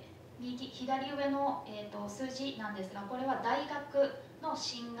で、左上の、数字なんですが、これは大学の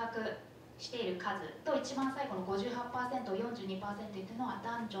進学している数と一番最後の 58%、42% というのは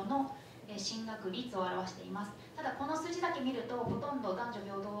男女の進学率を表しています。ただこの数字だけ見るとほとんど男女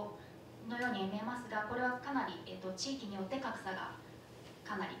平等のように見えますが、これはかなり、地域によって格差が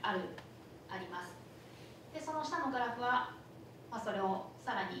かなりあります。でその下のグラフは、それを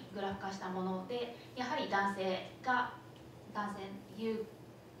さらにグラフ化したもので、やはり男性が優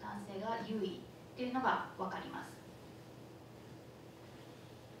位というのが分かります。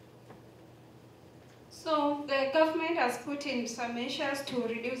So the government has put in some measures to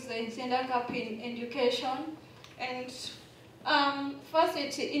reduce the gender gap in education, and first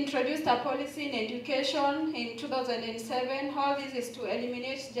it introduced a policy in education in 2007. All this is to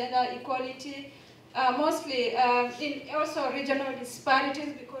eliminate gender equality, mostly in also regional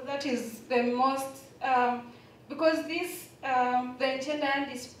disparities, because that is the most because this the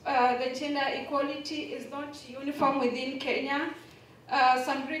gender equality is not uniform within Kenya.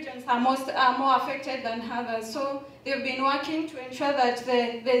 Some regions are more affected than others, so they've been working to ensure that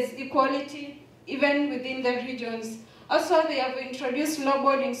there's equality even within the regions. Also, they have introduced low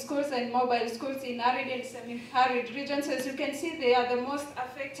boarding schools and mobile schools in arid and semi-arid regions. As you can see, they are the most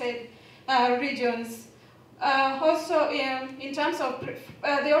affected regions. Also, in terms of,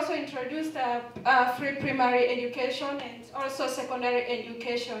 they also introduced free primary education and also secondary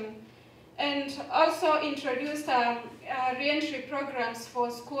education, and also introduced re-entry programs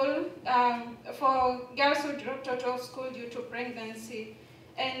for school, for girls who dropped out of school due to pregnancy,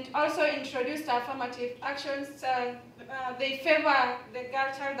 and also introduced affirmative actions. They favor the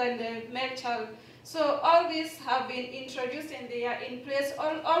girl child and the male child. So all these have been introduced and they are in place.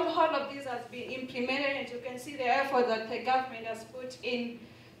 All of these has been implemented, and you can see the effort that the government has put in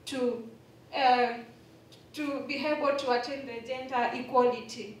to be able to attain the gender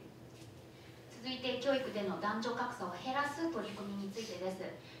equality. 続いて教育での男女格差を減らす取り組みについてです。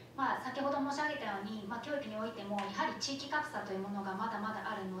先ほど申し上げたように、教育においてもやはり地域格差というものがまだまだ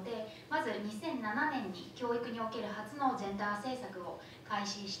あるので、まず2007年に教育における初のジェンダー政策を開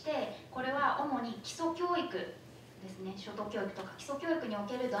始して、これは主に基礎教育ですね、初等教育とか基礎教育にお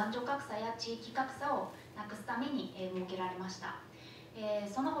ける男女格差や地域格差をなくすために設けられました。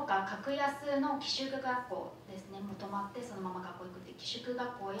その他、格安の寄宿学校ですね、も止まってそのまま学校行くという寄宿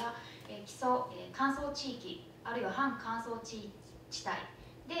学校や基礎乾燥地域、あるいは半乾燥地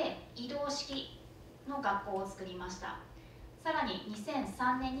帯で移動式の学校を作りました。さらに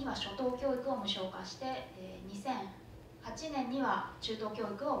2003年には初等教育を無償化して、2008年には中等教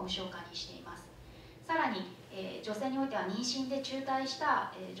育を無償化にしています。さらに、女性においては妊娠で中退し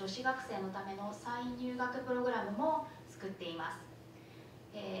た、女子学生のための再入学プログラムも作っています。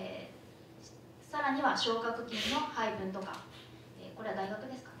さらには奨学金の配分とか、これは大学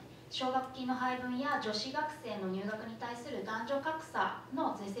ですかね、奨学金の配分や女子学生の入学に対する男女格差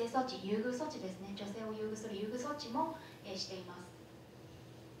の是正措置、優遇措置ですね、女性を優遇する優遇措置も、していま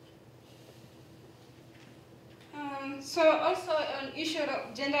す。So also an issue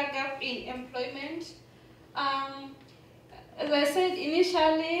of gender gap in employment. As I said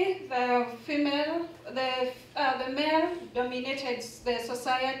initially, the male dominated the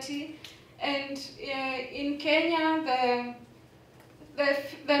society, and in Kenya, the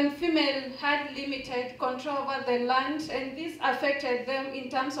female had limited control over the land, and this affected them in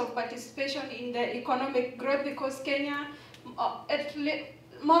terms of participation in the economic growth, because Kenya,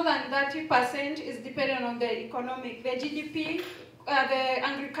 more than 30% is dependent on the economic. The GDP, the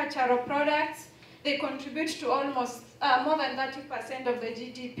agricultural products, they contribute to almost more than 30% of the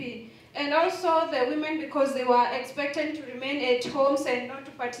GDP. And also the women, because they were expected to remain at homes and not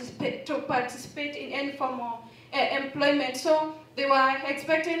to participate in any formal employment. So they were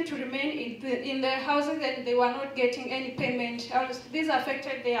expected to remain in their houses, and they were not getting any payment. This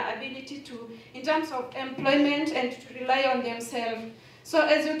affected their ability to, in terms of employment, and to rely on themselves. So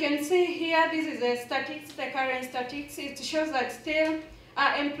as you can see here, this is the statistics, the current statistics. It shows that still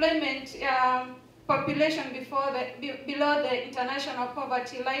employment population below the international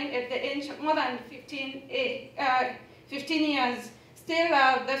poverty line at the age of more than 15 years. Still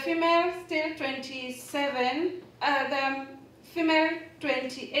the female still 27, the female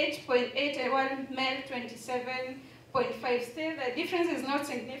 28.8, while male 27.5. Still the difference is not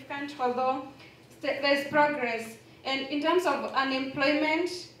significant, although there's progress. And in terms of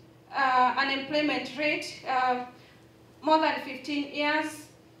unemployment rate, more than 15 years,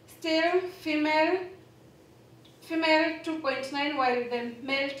 still female 2.9, while the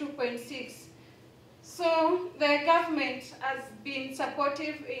male 2.6. So the government has been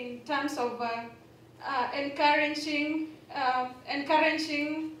supportive in terms of encouraging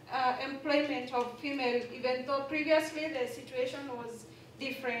employment of females, even though previously the situation was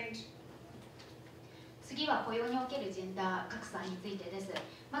different. 次は雇用におけるジェンダー格差についてです。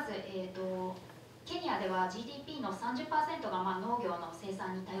まず、ケニアでは GDP の 30% が農業の生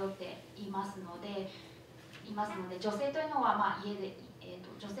産に頼っていますので、女性というのは家で、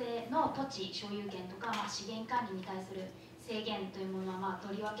女性の土地所有権とか、資源管理に対する制限というものは、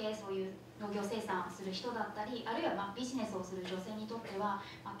とりわけそういう農業生産をする人だったり、あるいはビジネスをする女性にとっては、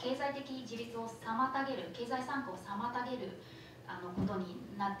経済的自立を妨げる、経済参加を妨げることに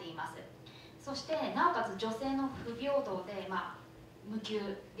なっています。そしてなおかつ女性の不平等で、無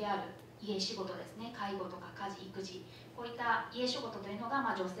給である家仕事ですね、介護とか家事育児、こういった家仕事というの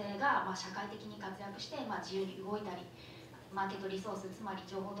が、女性が社会的に活躍して、自由に動いたり、マーケットリソース、つまり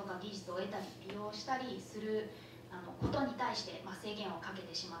情報とか技術を得たり利用したりすることに対して、制限をかけ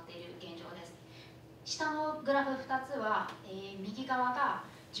てしまっている現状です。下のグラフ2つは、右側が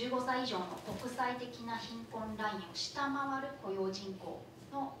15歳以上の国際的な貧困ラインを下回る雇用人口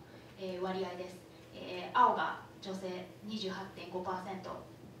の割合です。青が女性 28.5%、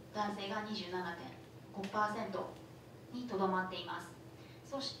男性が 27.5% にとどまっています。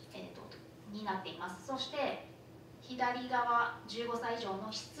になっています。そして左側15歳以上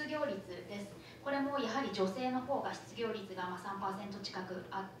の失業率です。これもやはり女性の方が失業率が 3% 近く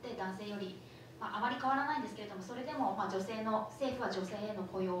あって、男性よりあまり変わらないんですけれども、それでも政府は女性への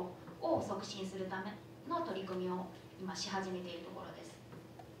雇用を促進するための取り組みを今し始めているところです。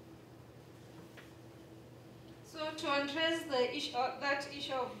So to address that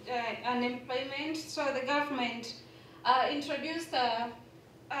issue of unemployment, so the government introduced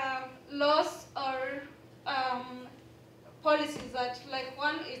laws or policies that, like,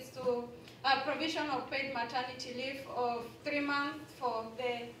 one is to provision of paid maternity leave of 3 months for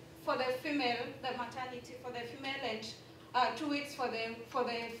the female, the maternity for the female, and 2 weeks for the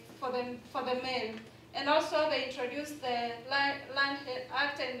male. And also they introduced the Land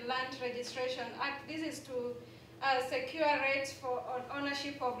Act and Land Registration Act. This is to secure rights for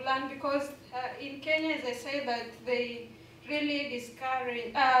ownership of land, because in Kenya they say that they really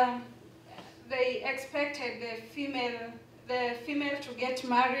discourage, they expected the female to get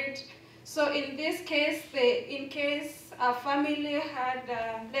married. So in this case, in case a family had,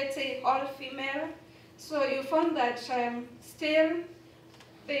 let's say, all female, so you found that still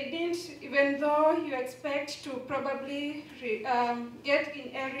they didn't, even though you expect to probably get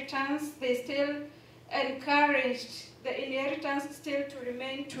inheritance, they still encouraged the inheritance still to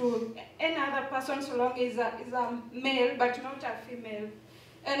remain to any other person, so long as is a male but not a female.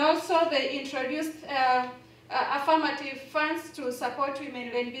 And also they introduced affirmative funds to support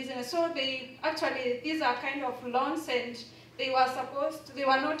women-led business. So these are kind of loans, and they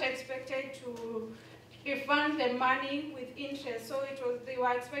were not expected to refund the money with interest. So they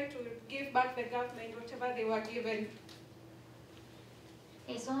were expected to give back the government whatever they were given.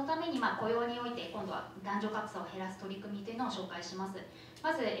 そのために雇用において今度は男女格差を減らす取り組みというのを紹介します。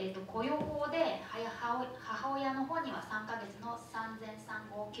まず、雇用法で母親の方には3ヶ月の産前産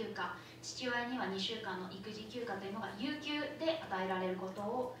後休暇、父親には2週間の育児休暇というのが有給で与えられること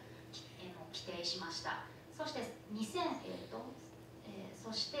を規定しました。そして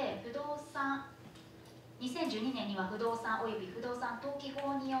そして不動産2012年には不動産および不動産登記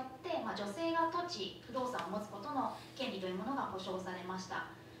法によって、女性が土地不動産を持つことの権利というものが保障されました。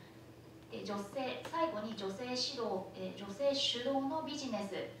最後に女性主導のビジネ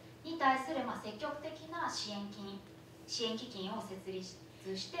スに対する積極的な支援基金を設立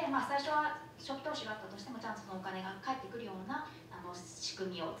して、最初は初期投資があったとしてもちゃんとそのお金が返ってくるような仕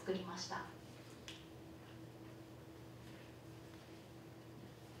組みを作りました。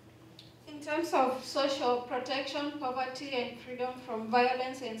In terms of social protection, poverty, and freedom from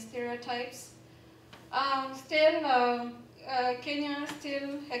violence and stereotypes, Kenya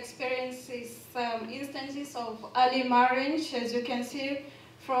still experiences instances of early marriage, as you can see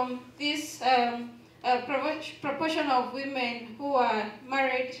from this proportion of women who are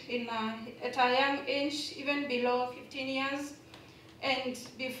married at a young age, even below 15 years, and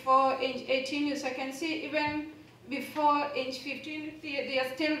before age 18, as you can see, even before age 15, they are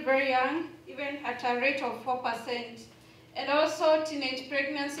still very young, even at a rate of 4%. And also teenage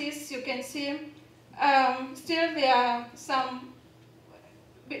pregnancies, you can see still there are some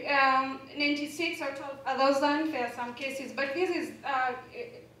 96 out of 1,000, there are some cases, but this is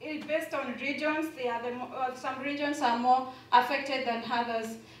based on regions. Some regions are more affected than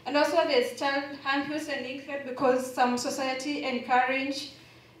others. And also there's child abuse and neglect because some society encourage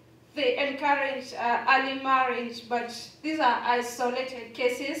early marriage, but these are isolated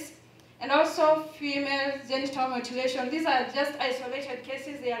cases. And also female genital mutilation. These are just isolated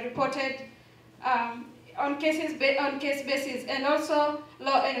cases. They are reported on case basis, and also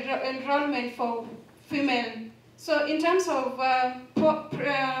low enrollment for female. So in terms of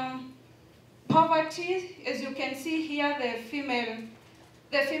poverty, as you can see here, the female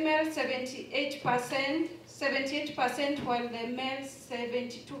 78%, while the male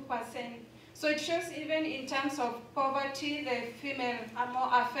 72%. So it shows even in terms of poverty, the female are more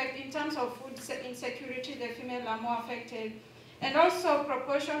affected. In terms of food insecurity, the female are more affected. And also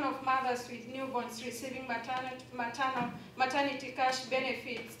proportion of mothers with newborns receiving maternity cash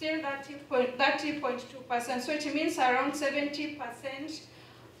benefit, still 30.2%. So it means around 70%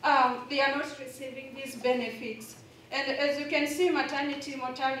 they are not receiving these benefits. And as you can see, maternity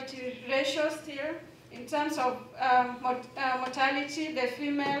mortality ratio still, in terms of mortality, the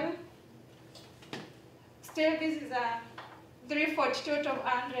female, still this is a 342 out of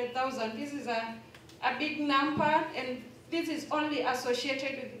 100,000. This is a big number, and this is only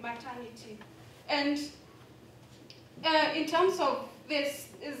associated with maternity. And in terms of this,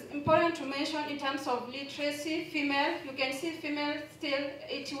 is important to mention in terms of literacy, female, you can see female still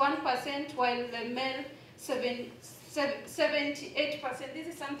 81%, while the male 78%. This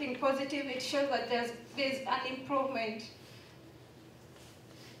is something positive. It shows that there's an improvement.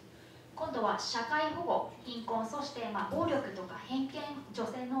 今度は社会保護、貧困、そして暴力とか偏見、女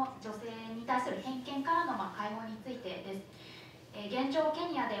性に対する偏見からの解放についてです。現状ケ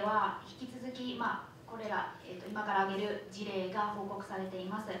ニアでは引き続きこれら、今から挙げる事例が報告されてい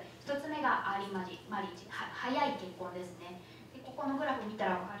ます。一つ目がアーリーマリッジ、早い結婚ですね。でここのグラフ見た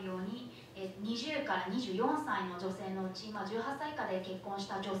ら分かるように、20から24歳の女性のうち、18歳以下で結婚し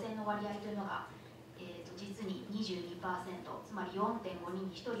た女性の割合というのが、実に 22%、つまり 4.5 人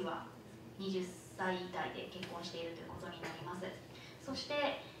に1人は20歳代で結婚しているということになります。そし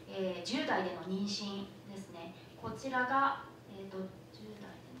て、10代での妊娠ですね。こちらが、10代での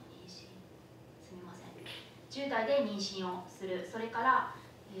妊娠、すみません。10代で妊娠をする、それから、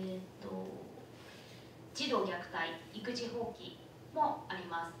児童虐待、育児放棄もあり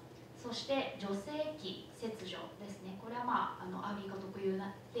ます。そして女性器切除ですね。これはアフリカ特有で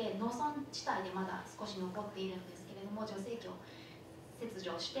農村地帯でまだ少し残っているんですけれども、女性器を切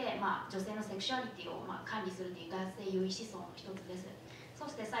除して、女性のセクシュアリティを管理するという男性優位思想の一つです。そ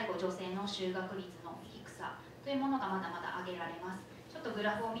して最後、女性の就学率の低さというものがまだまだ挙げられます。ちょっとグ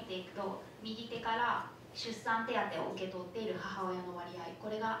ラフを見ていくと、右手から出産手当を受け取っている母親の割合、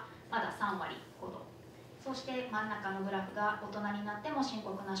これがまだ3割ほど。そして真ん中のグラフが大人になっても深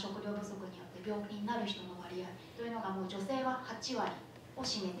刻な食料不足によって病気になる人の割合というのがもう女性は8割を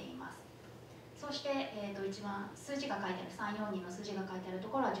占めています。そして、一番数字が書いてある342の数字が書いてある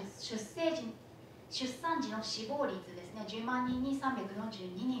ところは出産時の死亡率ですね。10万人に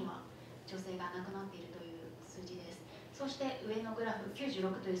342人は女性が亡くなっているという数字です。そして上のグラフ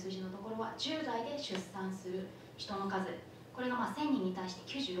96という数字のところは10代で出産する人の数。ここれが1000人に対して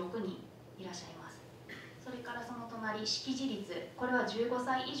96人いらっしゃいます。それからその隣、識字率、これは15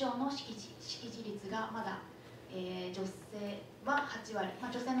歳以上の識字率がまだ、女性は8割、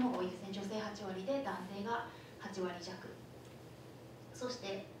女性の方が多いですね。女性8割で男性が8割弱。そし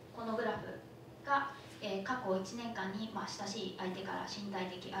てこのグラフが、過去1年間に、親しい相手から身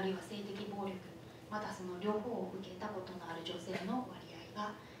体的あるいは性的暴力、またその両方を受けたことのある女性の割合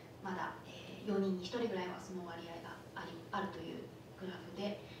がまだ、4人に1人ぐらいはその割合があるというグラフ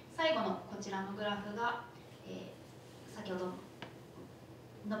で、最後のこちらのグラフが、先ほど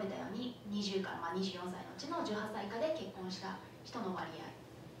述べたように20から24歳のうちの18歳以下で結婚した人の割合、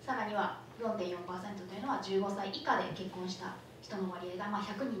さらには 4.4% というのは15歳以下で結婚した人の割合が、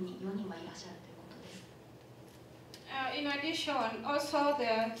100人に4人はいらっしゃるということです。In addition, also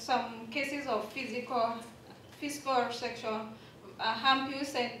there are some cases of physical or sexual harm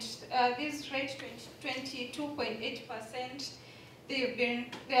use, and this rate 22.8%. There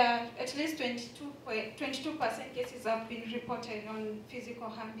are at least 22% cases have been reported on physical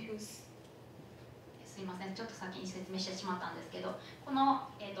harm use. すいません、ちょっと先に説明してしまったんですけど、この、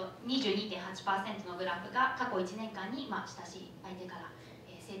22.8% のグラフが過去1年間に、親しい相手から、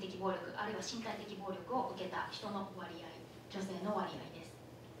性的暴力あるいは身体的暴力を受けた人の割合、女性の割合です。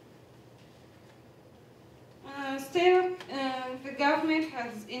Still, the government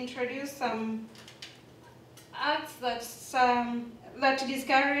has introduced some acts that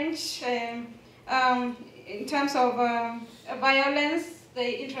discourage in terms of violence.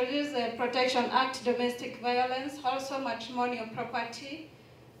 They introduced the Protection Act, Domestic Violence, also matrimony of property,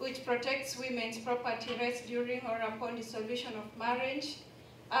 which protects women's property rights during or upon dissolution of marriage.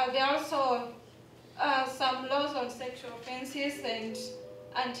 There are also some laws on sexual offenses and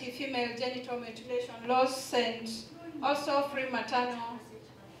anti-female genital mutilation laws, and also free maternal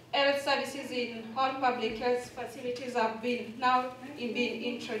health services in all public health facilities have been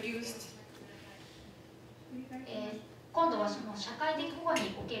introduced. 今度はその社会的保護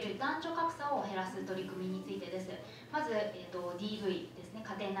における男女格差を減らす取り組みについてです。まず、DV ですね、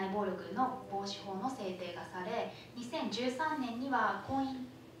家庭内暴力の防止法の制定がされ、2013年には婚姻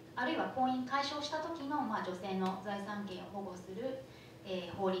あるいは婚姻解消した時の、女性の財産権を保護する、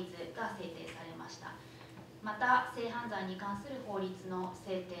法律が制定されました。また性犯罪に関する法律の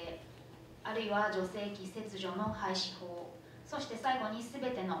制定、あるいは女性器切除の廃止法、そして最後に全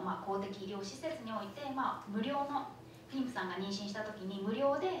ての、公的医療施設において、無料の妊婦さんが妊娠した時に無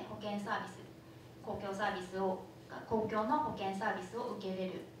料で保険サービス、公共の保険サービスを受け入れ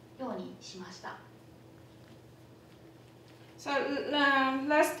るようにしました。So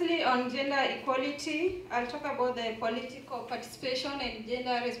lastly, on gender equality, I'll talk about the political participation and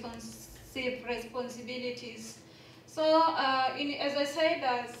gender responsibilities. So, as I said,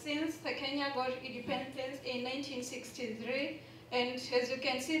 since Kenya got independence in 1963, and as you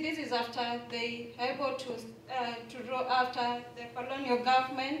can see, this is after they were able to after the colonial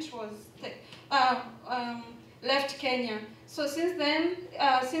government was left Kenya. So since then,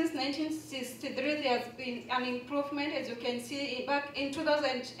 since 1963, there has been an improvement. As you can see, back in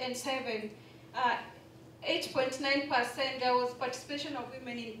 2007, 8.9% there was participation of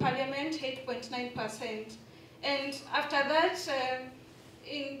women in parliament, 8.9%. And after that,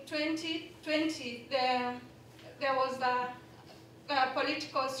 in 2020, there was the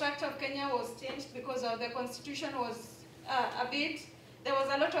political structure of Kenya was changed because of the constitution was there was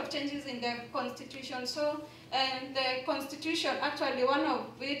a lot of changes in the constitution. So, and the constitution, actually one of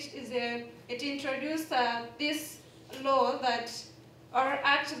which is it introduced this law that, or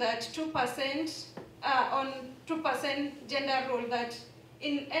act that 2% on 2% gender rule, that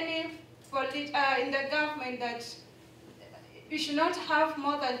in any in the government that you should not have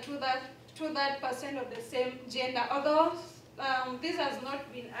more than 2% of the same gender. Although this has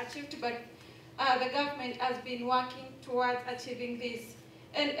not been achieved, but the government has been working towards achieving this.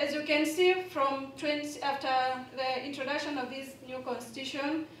 And as you can see from after the introduction of this new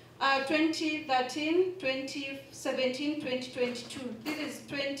constitution, 2013, 2017, 2022. This is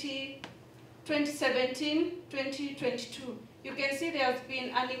 2017, 2022. You can see there has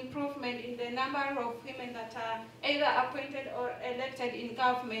been an improvement in the number of women that are either appointed or elected in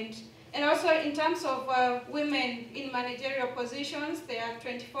government. And also in terms of women in managerial positions, they are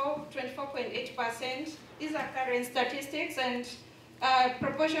 24.8%. These are current statistics, and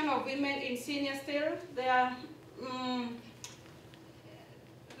proportion of women in senior still, they are,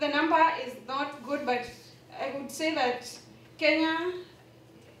 the number is not good, but I would say that Kenya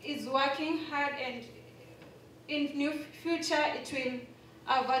is working hard, and in near future it will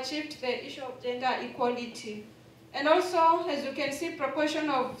have achieved the issue of gender equality. And also, as you can see, proportion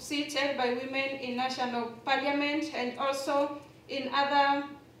of seats held by women in national parliament and also in other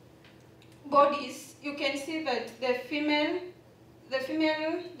bodies, you can see that the female,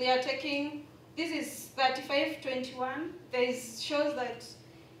 they are taking, this is 35-21, shows that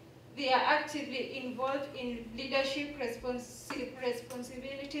they are actively involved in leadership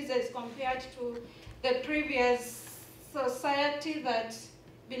responsibilities as compared to the previous society that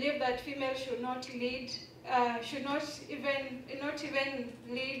believed that females should not lead, should not even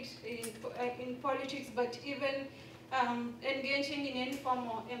lead in politics, but even engaging in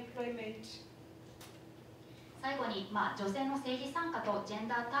informal employment. 最後に、女性の政治参加とジェン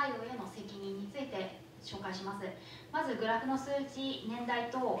ダー対応への責任について紹介します。まずグラフの数字、年代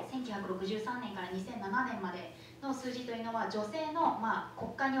と1963年から2007年までの数字というのは女性の、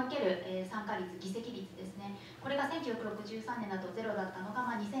国会における、参加率、議席率ですね。これが1963年だと0だったの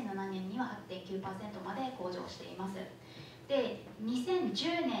が、2007年には 8.9% まで向上しています。で、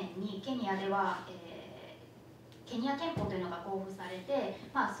2010年にケニアでは、ケニア憲法というのが公布されて、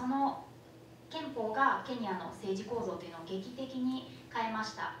その憲法がケニアの政治構造というのを劇的に変えま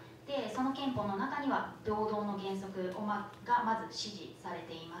した。で、その憲法の中には平等の原則がまず支持され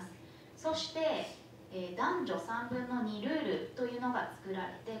ています。そして、男女3分の2ルールというのが作ら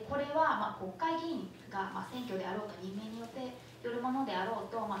れて、これは国会議員が選挙であろうと任命によってよるものであろ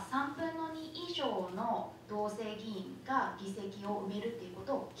うと、3分の2以上の同性議員が議席を埋めるというこ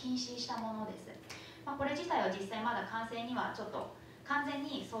とを禁止したものです。これ自体は実際まだ完成にはちょっと完全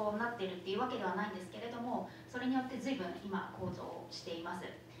にそうなっているっていうわけではないんですけれども、それによって随分今構造をしています。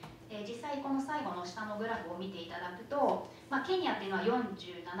実際この最後の下のグラフを見ていただくと、ケニアっていうのは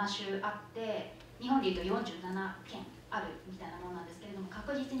47州あって、日本でいうと47県あるみたいなものなんですけれども、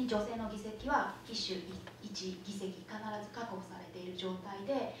確実に女性の議席は1州1議席必ず確保されている状態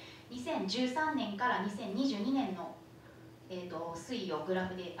で、2013年から2022年の、推移をグラ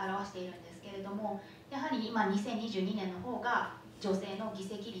フで表しているんですけれども、やはり今2022年の方が女性の議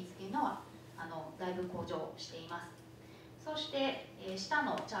席率というのはだいぶ向上しています。そして、下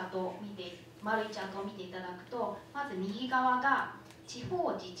のチャートを見て、丸いチャートを見ていただくと、まず右側が地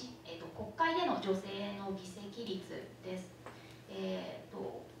方自治、国会での女性の議席率です。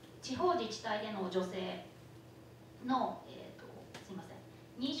地方自治体での女性の、すいません、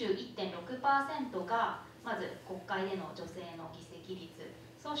21.6% がまず国会での女性の議席率、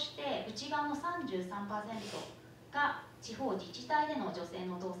そして内側の 33% が地方自治体での女性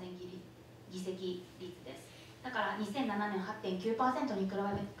の当選議席率です。だから2007年 8.9% に比べた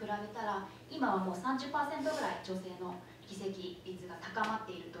ら今はもう 30% ぐらい女性の議席率が高まっ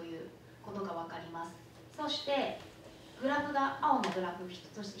ているということが分かります。そしてグラフが青のグラフ一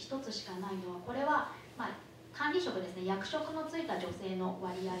つしかないのは、これは、管理職ですね、役職のついた女性の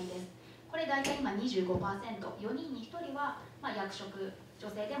割合です。これ大体今 25%、4人に1人は、役職、女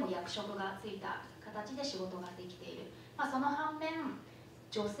性でも役職がついた形で仕事ができている。その反面、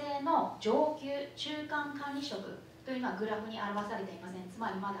女性の上級中間管理職というのはグラフに表されていません。つ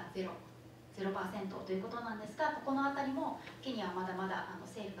まりまだ0% ということなんですが、ここのあたりもケニアはまだまだ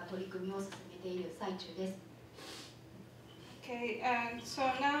政府が取り組みを進めている最中です。Okay, and so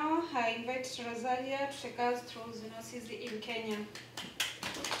now I invite Rosalia to take us through zoonosis in Kenya.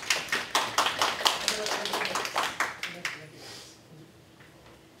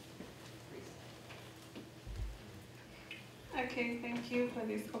 Okay, thank you for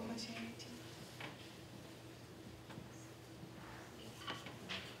this opportunity.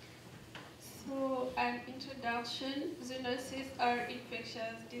 So, an introduction. Zoonosis are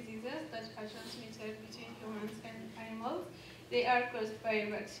infectious diseases that are transmitted between humans and animals. They are caused by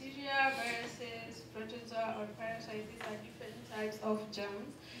bacteria, viruses, protozoa, or parasites. These are different types of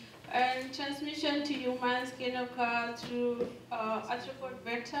germs. And transmission to humans can occur through arthropod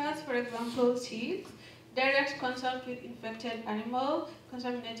vectors, for example, ticks, direct contact with infected animal,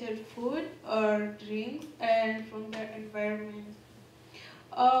 contaminated food or drinks, and from their environment.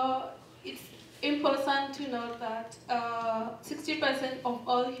 It's important to note that 60% of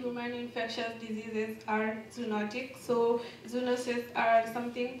all human infectious diseases are zoonotic, so zoonosis are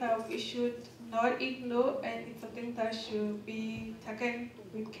something that we should not ignore, and it's something that should be taken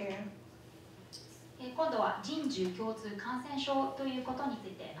with care. 今度は人獣共通感染症ということにつ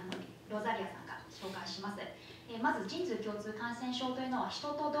いてロザリアさんが紹介します。まず人獣共通感染症というのは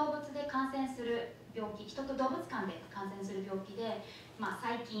人と動物で感染する病気、人と動物間で感染する病気で、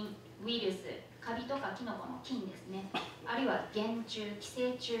細菌、ウイルス、カビとかキノコの菌ですね、あるいは原虫、寄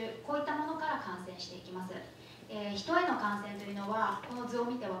生虫、こういったものから感染していきます。人への感染というのはこの図を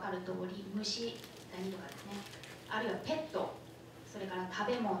見て分かる通り、虫、ダニとかですね、あるいはペット、それから食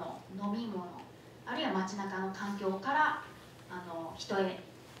べ物、飲み物、あるいは街中の環境から人へ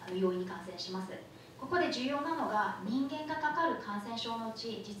容易に感染します。ここで重要なのが、人間がかかる感染症のう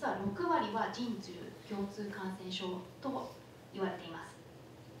ち実は6割は人獣共通感染症と言われています。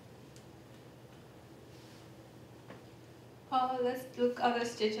Let's look at the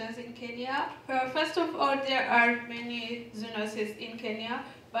status in Kenya. First of all, there are many zoonoses in Kenya,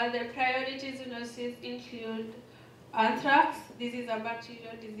 but the priority zoonoses include anthrax. This is a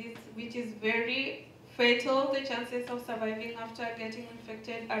bacterial disease which is very fatal. The chances of surviving after getting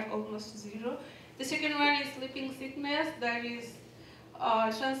infected are almost zero. The second one is sleeping sickness, that is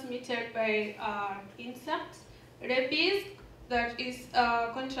transmitted by insects. Rabies, that is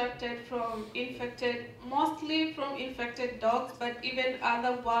contracted from mostly from infected dogs, but even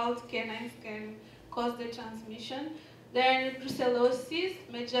other wild canines can cause the transmission. Then brucellosis,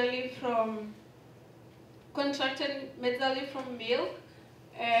 contracted majorly from milk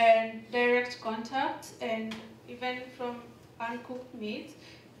and direct contact, and even from uncooked meat.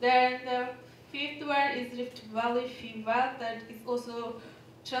 Then the fifth one is Rift Valley fever, that is also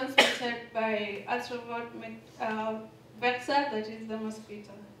transmitted by arthropod vector, that is the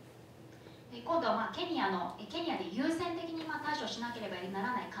mosquito. 今度はケニアで優先的に対処しなければな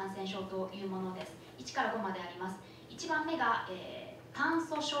らない感染症というものです。1から5まであります。1番目が、炭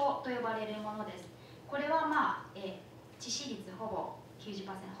素症と呼ばれるものです。これは致死率ほぼ 90%、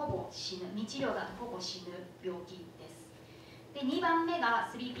ほぼ死ぬ、未治療だとほぼ死ぬ病気です。で、2番目が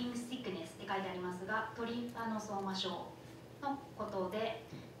スリーピングシックネスって書いてありますが、トリパノソーマ症のことで、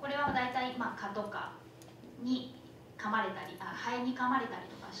これは大体蚊とかに噛まれたり、ハエに噛まれたり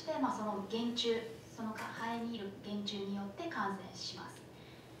とかして、そのハエにいる原虫によって感染します。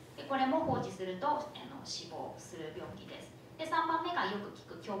で、これも放置すると死亡する病気です。で、3番目がよく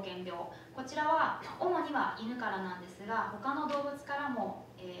聞く狂犬病。こちらは主には犬からなんですが、他の動物からも、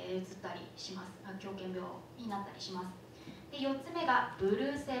移ったりします。狂犬病になったりします。で、4つ目がブ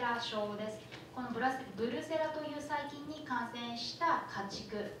ルセラ症です。このブルセラという細菌に感染した家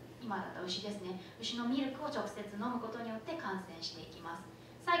畜、今だった牛ですね、牛のミルクを直接飲むことによって感染していきます。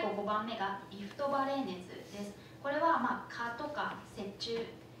最後5番目がリフトバレー熱です。これは蚊とか接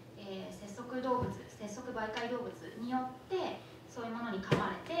触動物、接触媒介動物によってそういうものに噛ま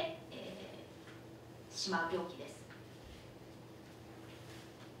れて、しまう病気です。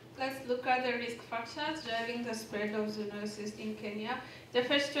Let's look at the risk factors driving the spread of zoonosis in Kenya. The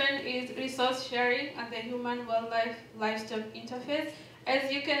first one is resource sharing and the human-wildlife livestock interface.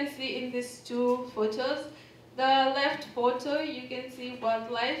 As you can see in these two photos, the left photo you can see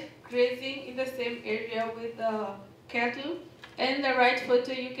wildlife grazing in the same area with the cattle, and the right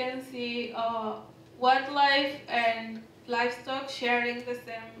photo you can see wildlife and livestock sharing the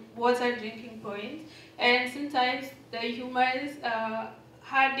same water drinking point. And sometimes the humans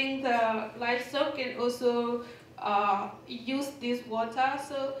herding the livestock can also use this water.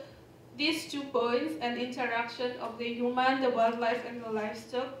 So these 2 points and interaction of the human, the wildlife, and the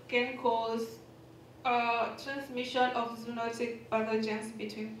livestock can cause transmission of zoonotic pathogens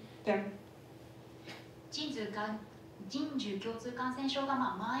between them. 人獣共通感染症が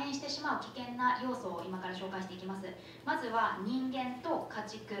蔓延してしまう危険な要素を今から紹介していきます。まずは人間と家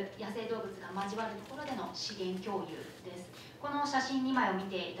畜、野生動物が交わるところでの資源共有です。この写真2枚を見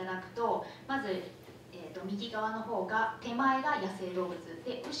ていただくと、まず右側の方が手前が野生動物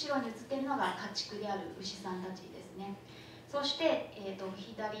で、後ろに写っているのが家畜である牛さんたちですね。そして、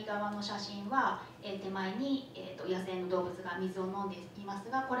左側の写真は、手前に、野生の動物が水を飲んでいます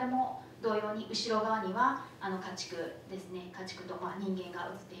が、これも同様に後ろ側には家畜ですね、家畜と人間が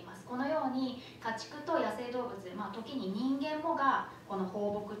写っています。このように家畜と野生動物、時に人間もがこの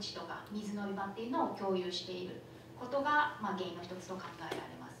放牧地とか水飲み場っていうのを共有していることが、原因の一つと考えられ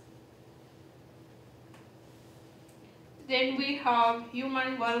ます。Then we have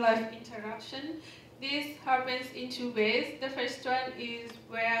human-wildlife interaction. This happens in 2 ways. The first one is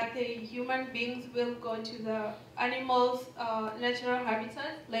where the human beings will go to the animals' natural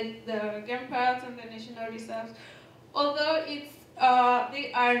habitat, like the game parks and the national reserves. Although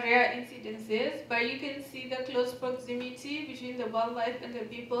they are rare incidences, but you can see the close proximity between the wildlife and the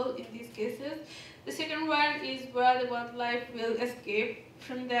people in these cases. The second one is where the wildlife will escape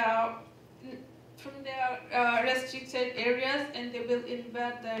from their restricted areas and they will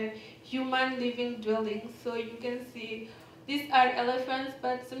invade the human living dwellings. So you can see these are elephants,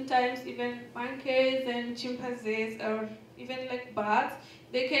 but sometimes even monkeys and chimpanzees or even like birds,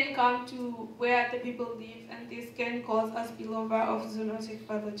 they can come to where the people live, and this can cause a spillover of zoonotic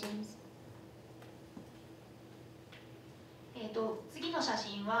pathogens. 次の写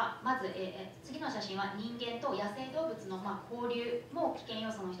真ははまず、次の写真は人間と野生動物の、交流も危険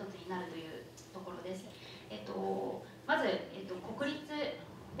要素の一つになるというところです。まず、国立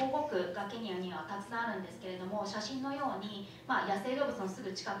保護区がケニアにはたくさんあるんですけれども、写真のように、野生動物のす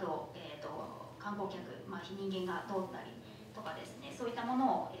ぐ近くを、観光客、人間が通ったりとかですね、そういったも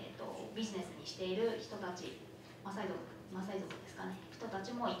のを、ビジネスにしている人たち、マサイ族ですかね、人た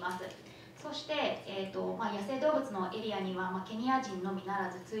ちもいます。そして、野生動物のエリアには、ケニア人のみなら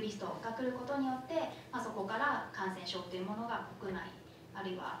ずツーリストが来ることによって、そこから感染症というものが国内あ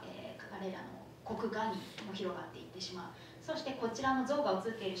るいは、彼らの国外にも広がっていってしまう。そしてこちらの象が写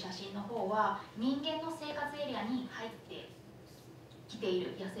っている写真の方は人間の生活エリアに入ってきてい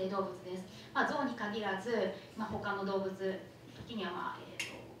る野生動物です。象に限らず、他の動物、時には、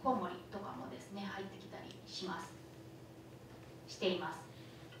コウモリとかもですね入ってきたりしています。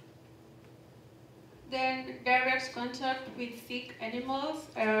Then direct contact with sick animals,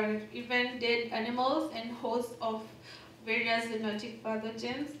 even dead animals and hosts of various zoonotic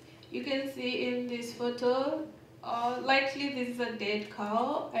pathogens. You can see in this photo, likely this is a dead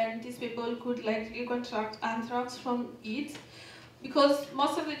cow, and these people could likely contract anthrax from it, because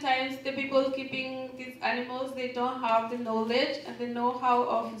most of the times the people keeping these animals, they don't have the knowledge and the know-how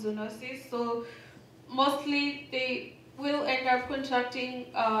of zoonosis, so mostly they will end up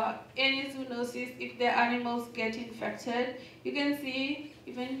contracting any zoonosis if the animals get infected. You can see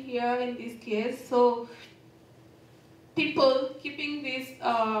even here in this case, so people keeping these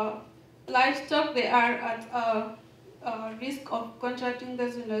livestock, they are at risk of contracting the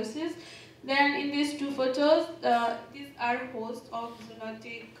zoonosis. Then in these two photos, these are hosts of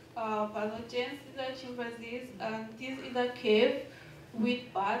zoonotic pathogens. These are chimpanzees, and this is a cave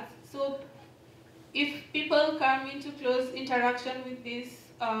with bats. So if people come into close interaction with these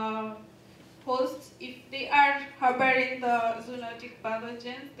hosts, if they are harboring the zoonotic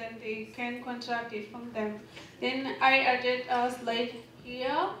pathogens, then they can contract it from them. Then I added a slide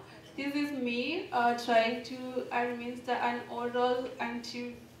here. This is me trying to administer an oral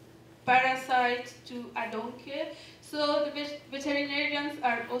anti-parasite to a donkey. So the veterinarians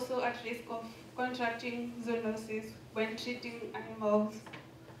are also at risk of contracting zoonosis when treating animals.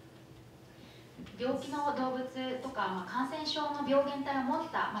 病気の動物とか、感染症の病原体を持っ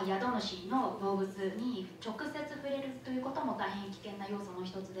た、宿主の動物に直接触れるということも大変危険な要素の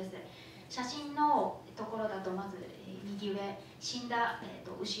一つです。写真のところだとまず、右上死んだ、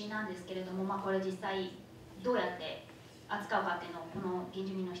牛なんですけれども、これ実際どうやって扱うかっていうのをこの原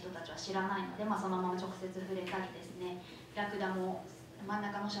住民の人たちは知らないので、そのまま直接触れたりですね、ラクダも真ん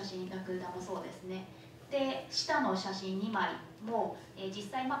中の写真ラクダもそうですね。で下の写真2枚も、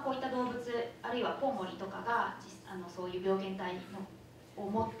実際こういった動物あるいはコウモリとかがそういう病原体を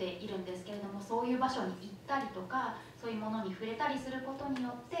持っているんですけれども、そういう場所に行ったりとかそういうものに触れたりすることによ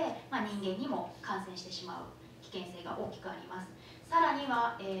って、人間にも感染してしまう危険性が大きくあります。さらに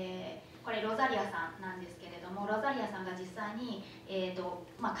は、これロザリアさんなんですけれども、ロザリアさんが実際に、家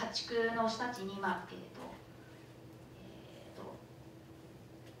畜の人たちに、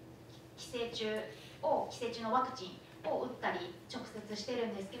寄生虫のワクチンを打ったり直接してる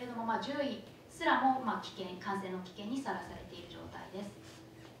んですけれども、獣医すらも感染の危険にさらされている状態です。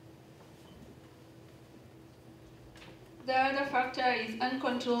The other factor is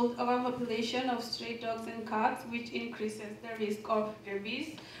uncontrolled overpopulation of stray dogs and cats, which increases the risk of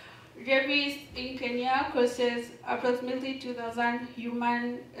rabies. Rabies in Kenya causes approximately 2,000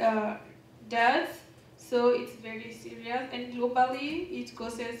 human deaths, so it's very serious, and globally it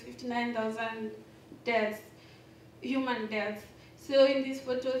causes 59,000 deaths, human deaths. So in these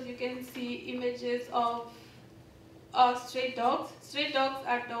photos you can see images of stray dogs. Stray dogs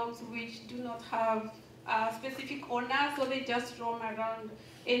are dogs which do not have a specific owner, so they just roam around,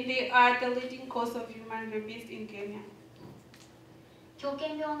 and they are the leading cause of human rabies in Kenya. 狂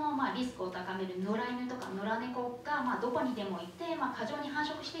犬病のリスクを高める野良犬とか野良猫がどこにでもいて過剰に繁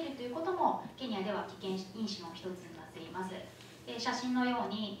殖しているということもケニアでは危険因子の一つになっています。写真のよ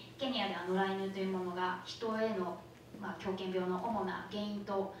うにケニアでは野良犬というものが人への狂犬病の主な原因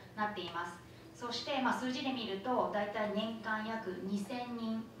となっています。そして数字で見るとだいたい年間約2000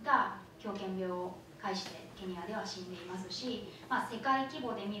人が狂犬病を介してケニアでは死んでいますし、世界規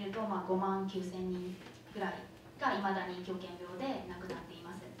模で見ると5万9000人ぐらいがいまだに狂犬病で亡くなってい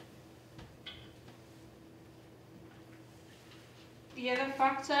ます。The other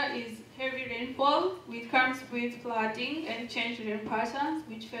factor is heavy rainfall, which comes with flooding and changed rain patterns,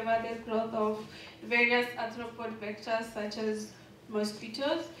 which favor the growth of various arthropod vectors such as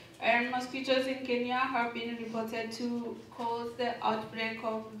mosquitoes. And mosquitoes in Kenya have been reported to cause the outbreak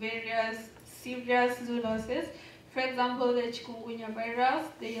of various serious zoonoses. For example, the chikungunya virus,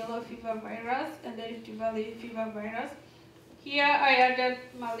 the yellow fever virus, and the Rift Valley fever virus. Here I added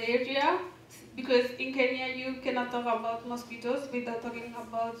malaria, because in Kenya you cannot talk about mosquitoes without talking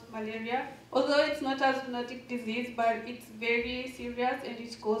about malaria. Although it's not a zoonotic disease, but it's very serious and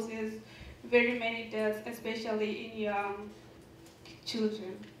it causes very many deaths, especially in young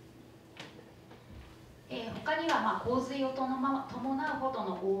children. 他には洪水を伴うほど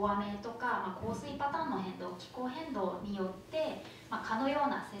の大雨とか、降水パターンの変動、気候変動によって、蚊のよう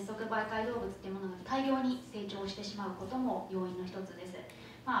な生息媒介動物というものが大量に成長してしまうことも要因の一つです。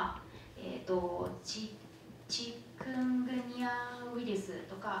チクングニアウイルス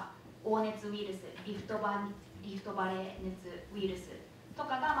とか黄熱ウイルス、リフトバレー熱ウイルスと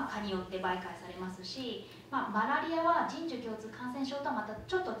かが蚊によって媒介されますし、マラリアは人種共通感染症とはまた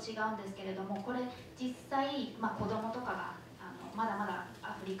ちょっと違うんですけれども、これ実際、子供とかがまだまだ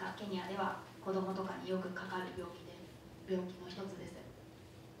アフリカ、ケニアでは子供とかによくかかる病気の一つです。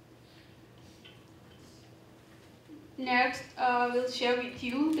Next, we'll share with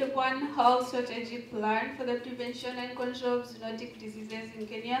you the One Health Strategic Plan for the Prevention and Control of Zoonotic Diseases in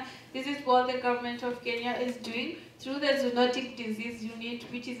Kenya. This is what the government of Kenya is doing through the Zoonotic Disease Unit,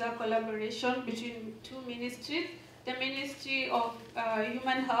 which is a collaboration between two ministries, the Ministry of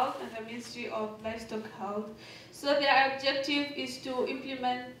Human Health and the Ministry of Livestock Health. So their objective is to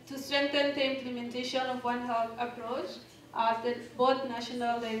strengthen the implementation of One Health approach at both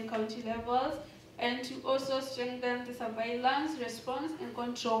national and county levels, and to also strengthen the surveillance, response, and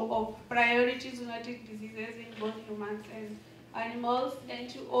control of priority zoonotic diseases in both humans and animals, and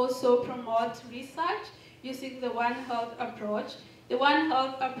to also promote research using the One Health approach. The One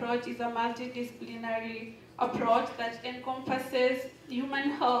Health approach is a multidisciplinary approach that encompasses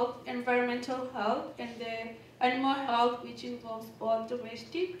human health, environmental health, and the animal health, which involves both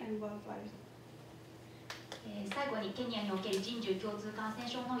domestic and wildlife. 最後にケニアにおける人獣共通感染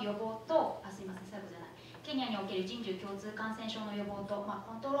症の予防と、すいません、最後じゃない。ケニアにおける人獣共通感染症の予防と、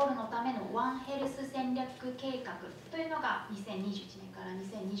コントロールのためのワンヘルス戦略計画というのが2021年から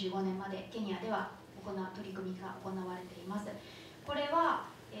2025年までケニアでは取り組みが行われています。これは、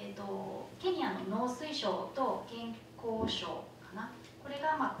ケニアの農水省と健康省かな、これ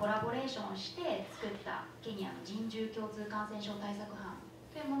がコラボレーションして作ったケニアの人獣共通感染症対策班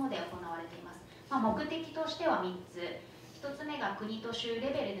というもので行われています。目的としては3つ。1つ目が国と州レベ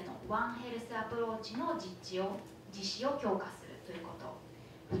ルでのワンヘルスアプローチの実施を強化するというこ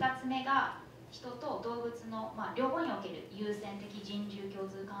と。2つ目が人と動物の、両方における優先的人獣共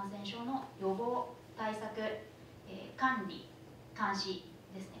通感染症の予防対策、管理監視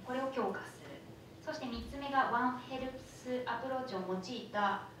ですね、これを強化する。そして3つ目がワンヘルスアプローチを用い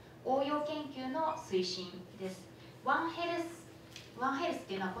た応用研究の推進です。ワンヘルスっ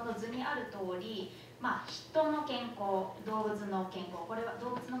ていうのはこの図にある通り、人の健康、動物の健康、これは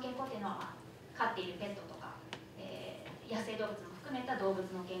動物の健康っていうのは、飼っているペットとか、野生動物も含めた動物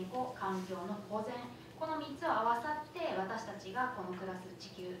の健康、環境の保全、この3つを合わさって私たちがこの暮らす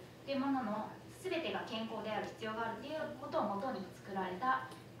地球っていうものの全てが健康である必要があるっていうことをもとに作られた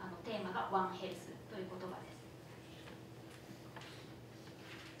テーマがワンヘルスという言葉で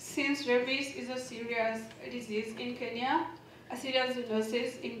す。Since rabies is a serious disease in Kenya, a serious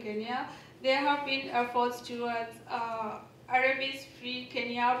zoonosis in Kenya, there have been efforts towards a rabies-free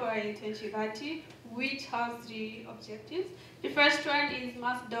Kenya by 2030, which has 3 objectives. The first one is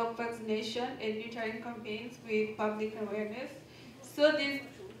mass dog vaccination and neutering campaigns with public awareness. So you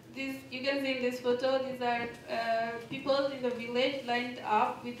can see in this photo, these are people in the village lined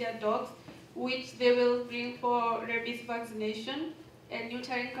up with their dogs, which they will bring for rabies vaccination. And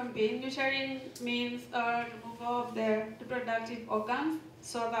neutering campaign. Neutering means removal of the reproductive organs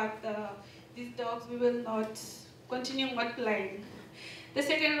so that these dogs will not continue multiplying. The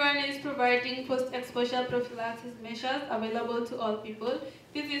second one is providing post-exposure prophylaxis measures available to all people.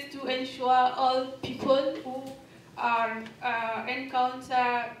 This is to ensure all people who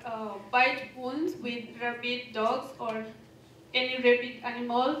encounter bite wounds with rabid dogs or any rabid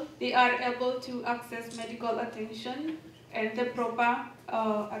animal, they are able to access medical attention and the proper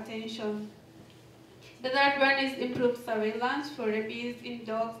attention. The third one is improved surveillance for rabies in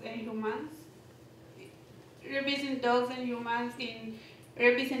dogs and humans. Rabies in dogs and humans in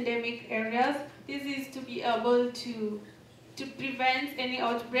rabies endemic areas. This is to be able to prevent any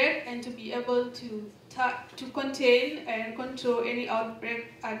outbreak and to be able to contain and control any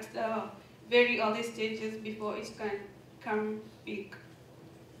outbreak at the very early stages before it can become big.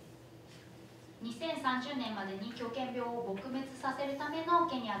 2030年までに狂犬病を撲滅させるための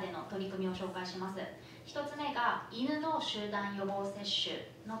ケニアでの取り組みを紹介します。1つ目が犬の集団予防接種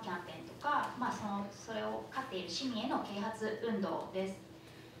のキャンペーンとか、それを飼っている市民への啓発運動です。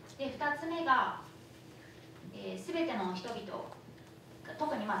で2つ目が、全ての人々、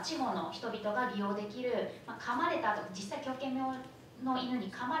特に地方の人々が利用できる、噛まれた後、実際狂犬病の犬に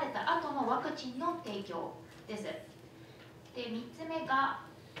噛まれた後のワクチンの提供です。で3つ目が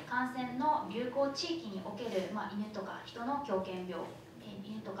感染の流行地域における、犬とか人の狂犬病、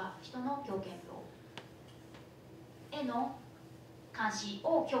犬とか人の狂犬病への監視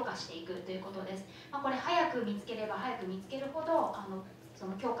を強化していくということです。これ早く見つければ早く見つけるほどそ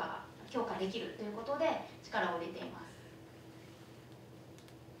の強化できるということで力を入れていま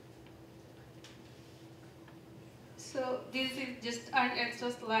す。So this is just an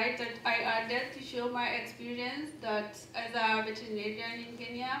extra slide that I added to show my experience that as a veterinarian in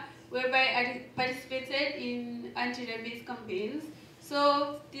Kenya, whereby I participated in anti-rabies campaigns.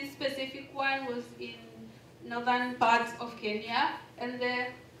 So this specific one was in northern parts of Kenya, and the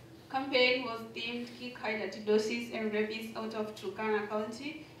campaign was themed Kick Hydatidosis and Rabies out of Turkana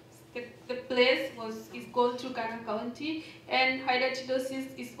County. The place is called Turkana County, and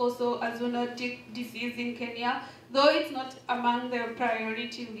hydatidosis is also a zoonotic disease in Kenya. Though it's not among the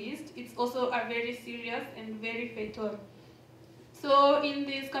priority list, it's also a very serious and very fatal. So in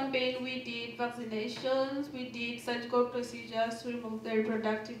this campaign, we did vaccinations, we did surgical procedures to remove the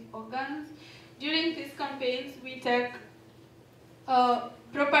reproductive organs. During these campaigns, we take proper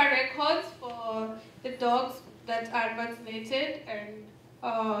records for the dogs that are vaccinated and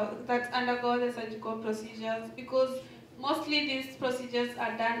that undergo the surgical procedures, because mostly these procedures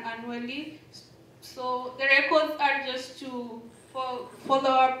are done annually. So the records are just for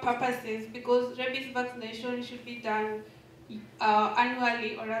follow-up purposes, because rabies vaccination should be done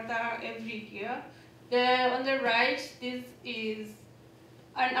annually, or rather every year. On the right, this is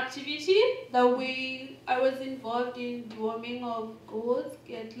an activity that I was involved in deworming of goats,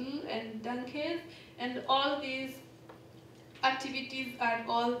 cattle, and donkeys, and all these activities are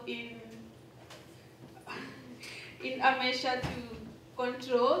all in a measure to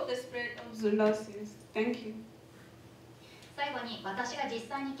control the spread of zoonosis. Thank you. 最後に私が実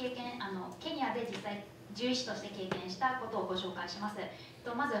際にケニアで実際獣医師として経験したことをご紹介します。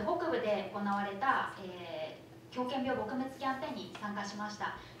まず北部で行われた、狂犬病撲滅キャンペーンに参加しまし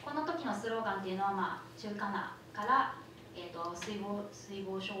た。この時のスローガンっていうのは、中華なから、水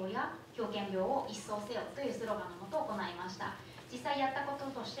疱症や狂犬病を一掃せよというスローガンのもと行いました。実際やったこと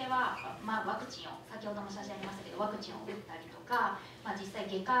としては、ワクチンを、先ほども写真ありましたけど、ワクチンを打ったりとか、実際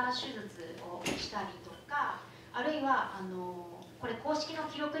外科手術をしたりとか、あるいはこれ公式の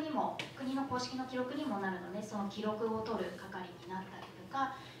記録にも、国の公式の記録にもなるので、その記録を取る係になったりと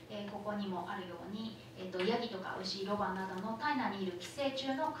か、ここにもあるように、ヤギとか牛、ロバなどの体内にいる寄生虫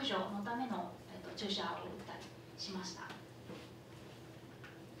の駆除のための、注射を打ったりしました。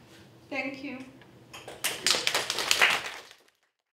Thank you.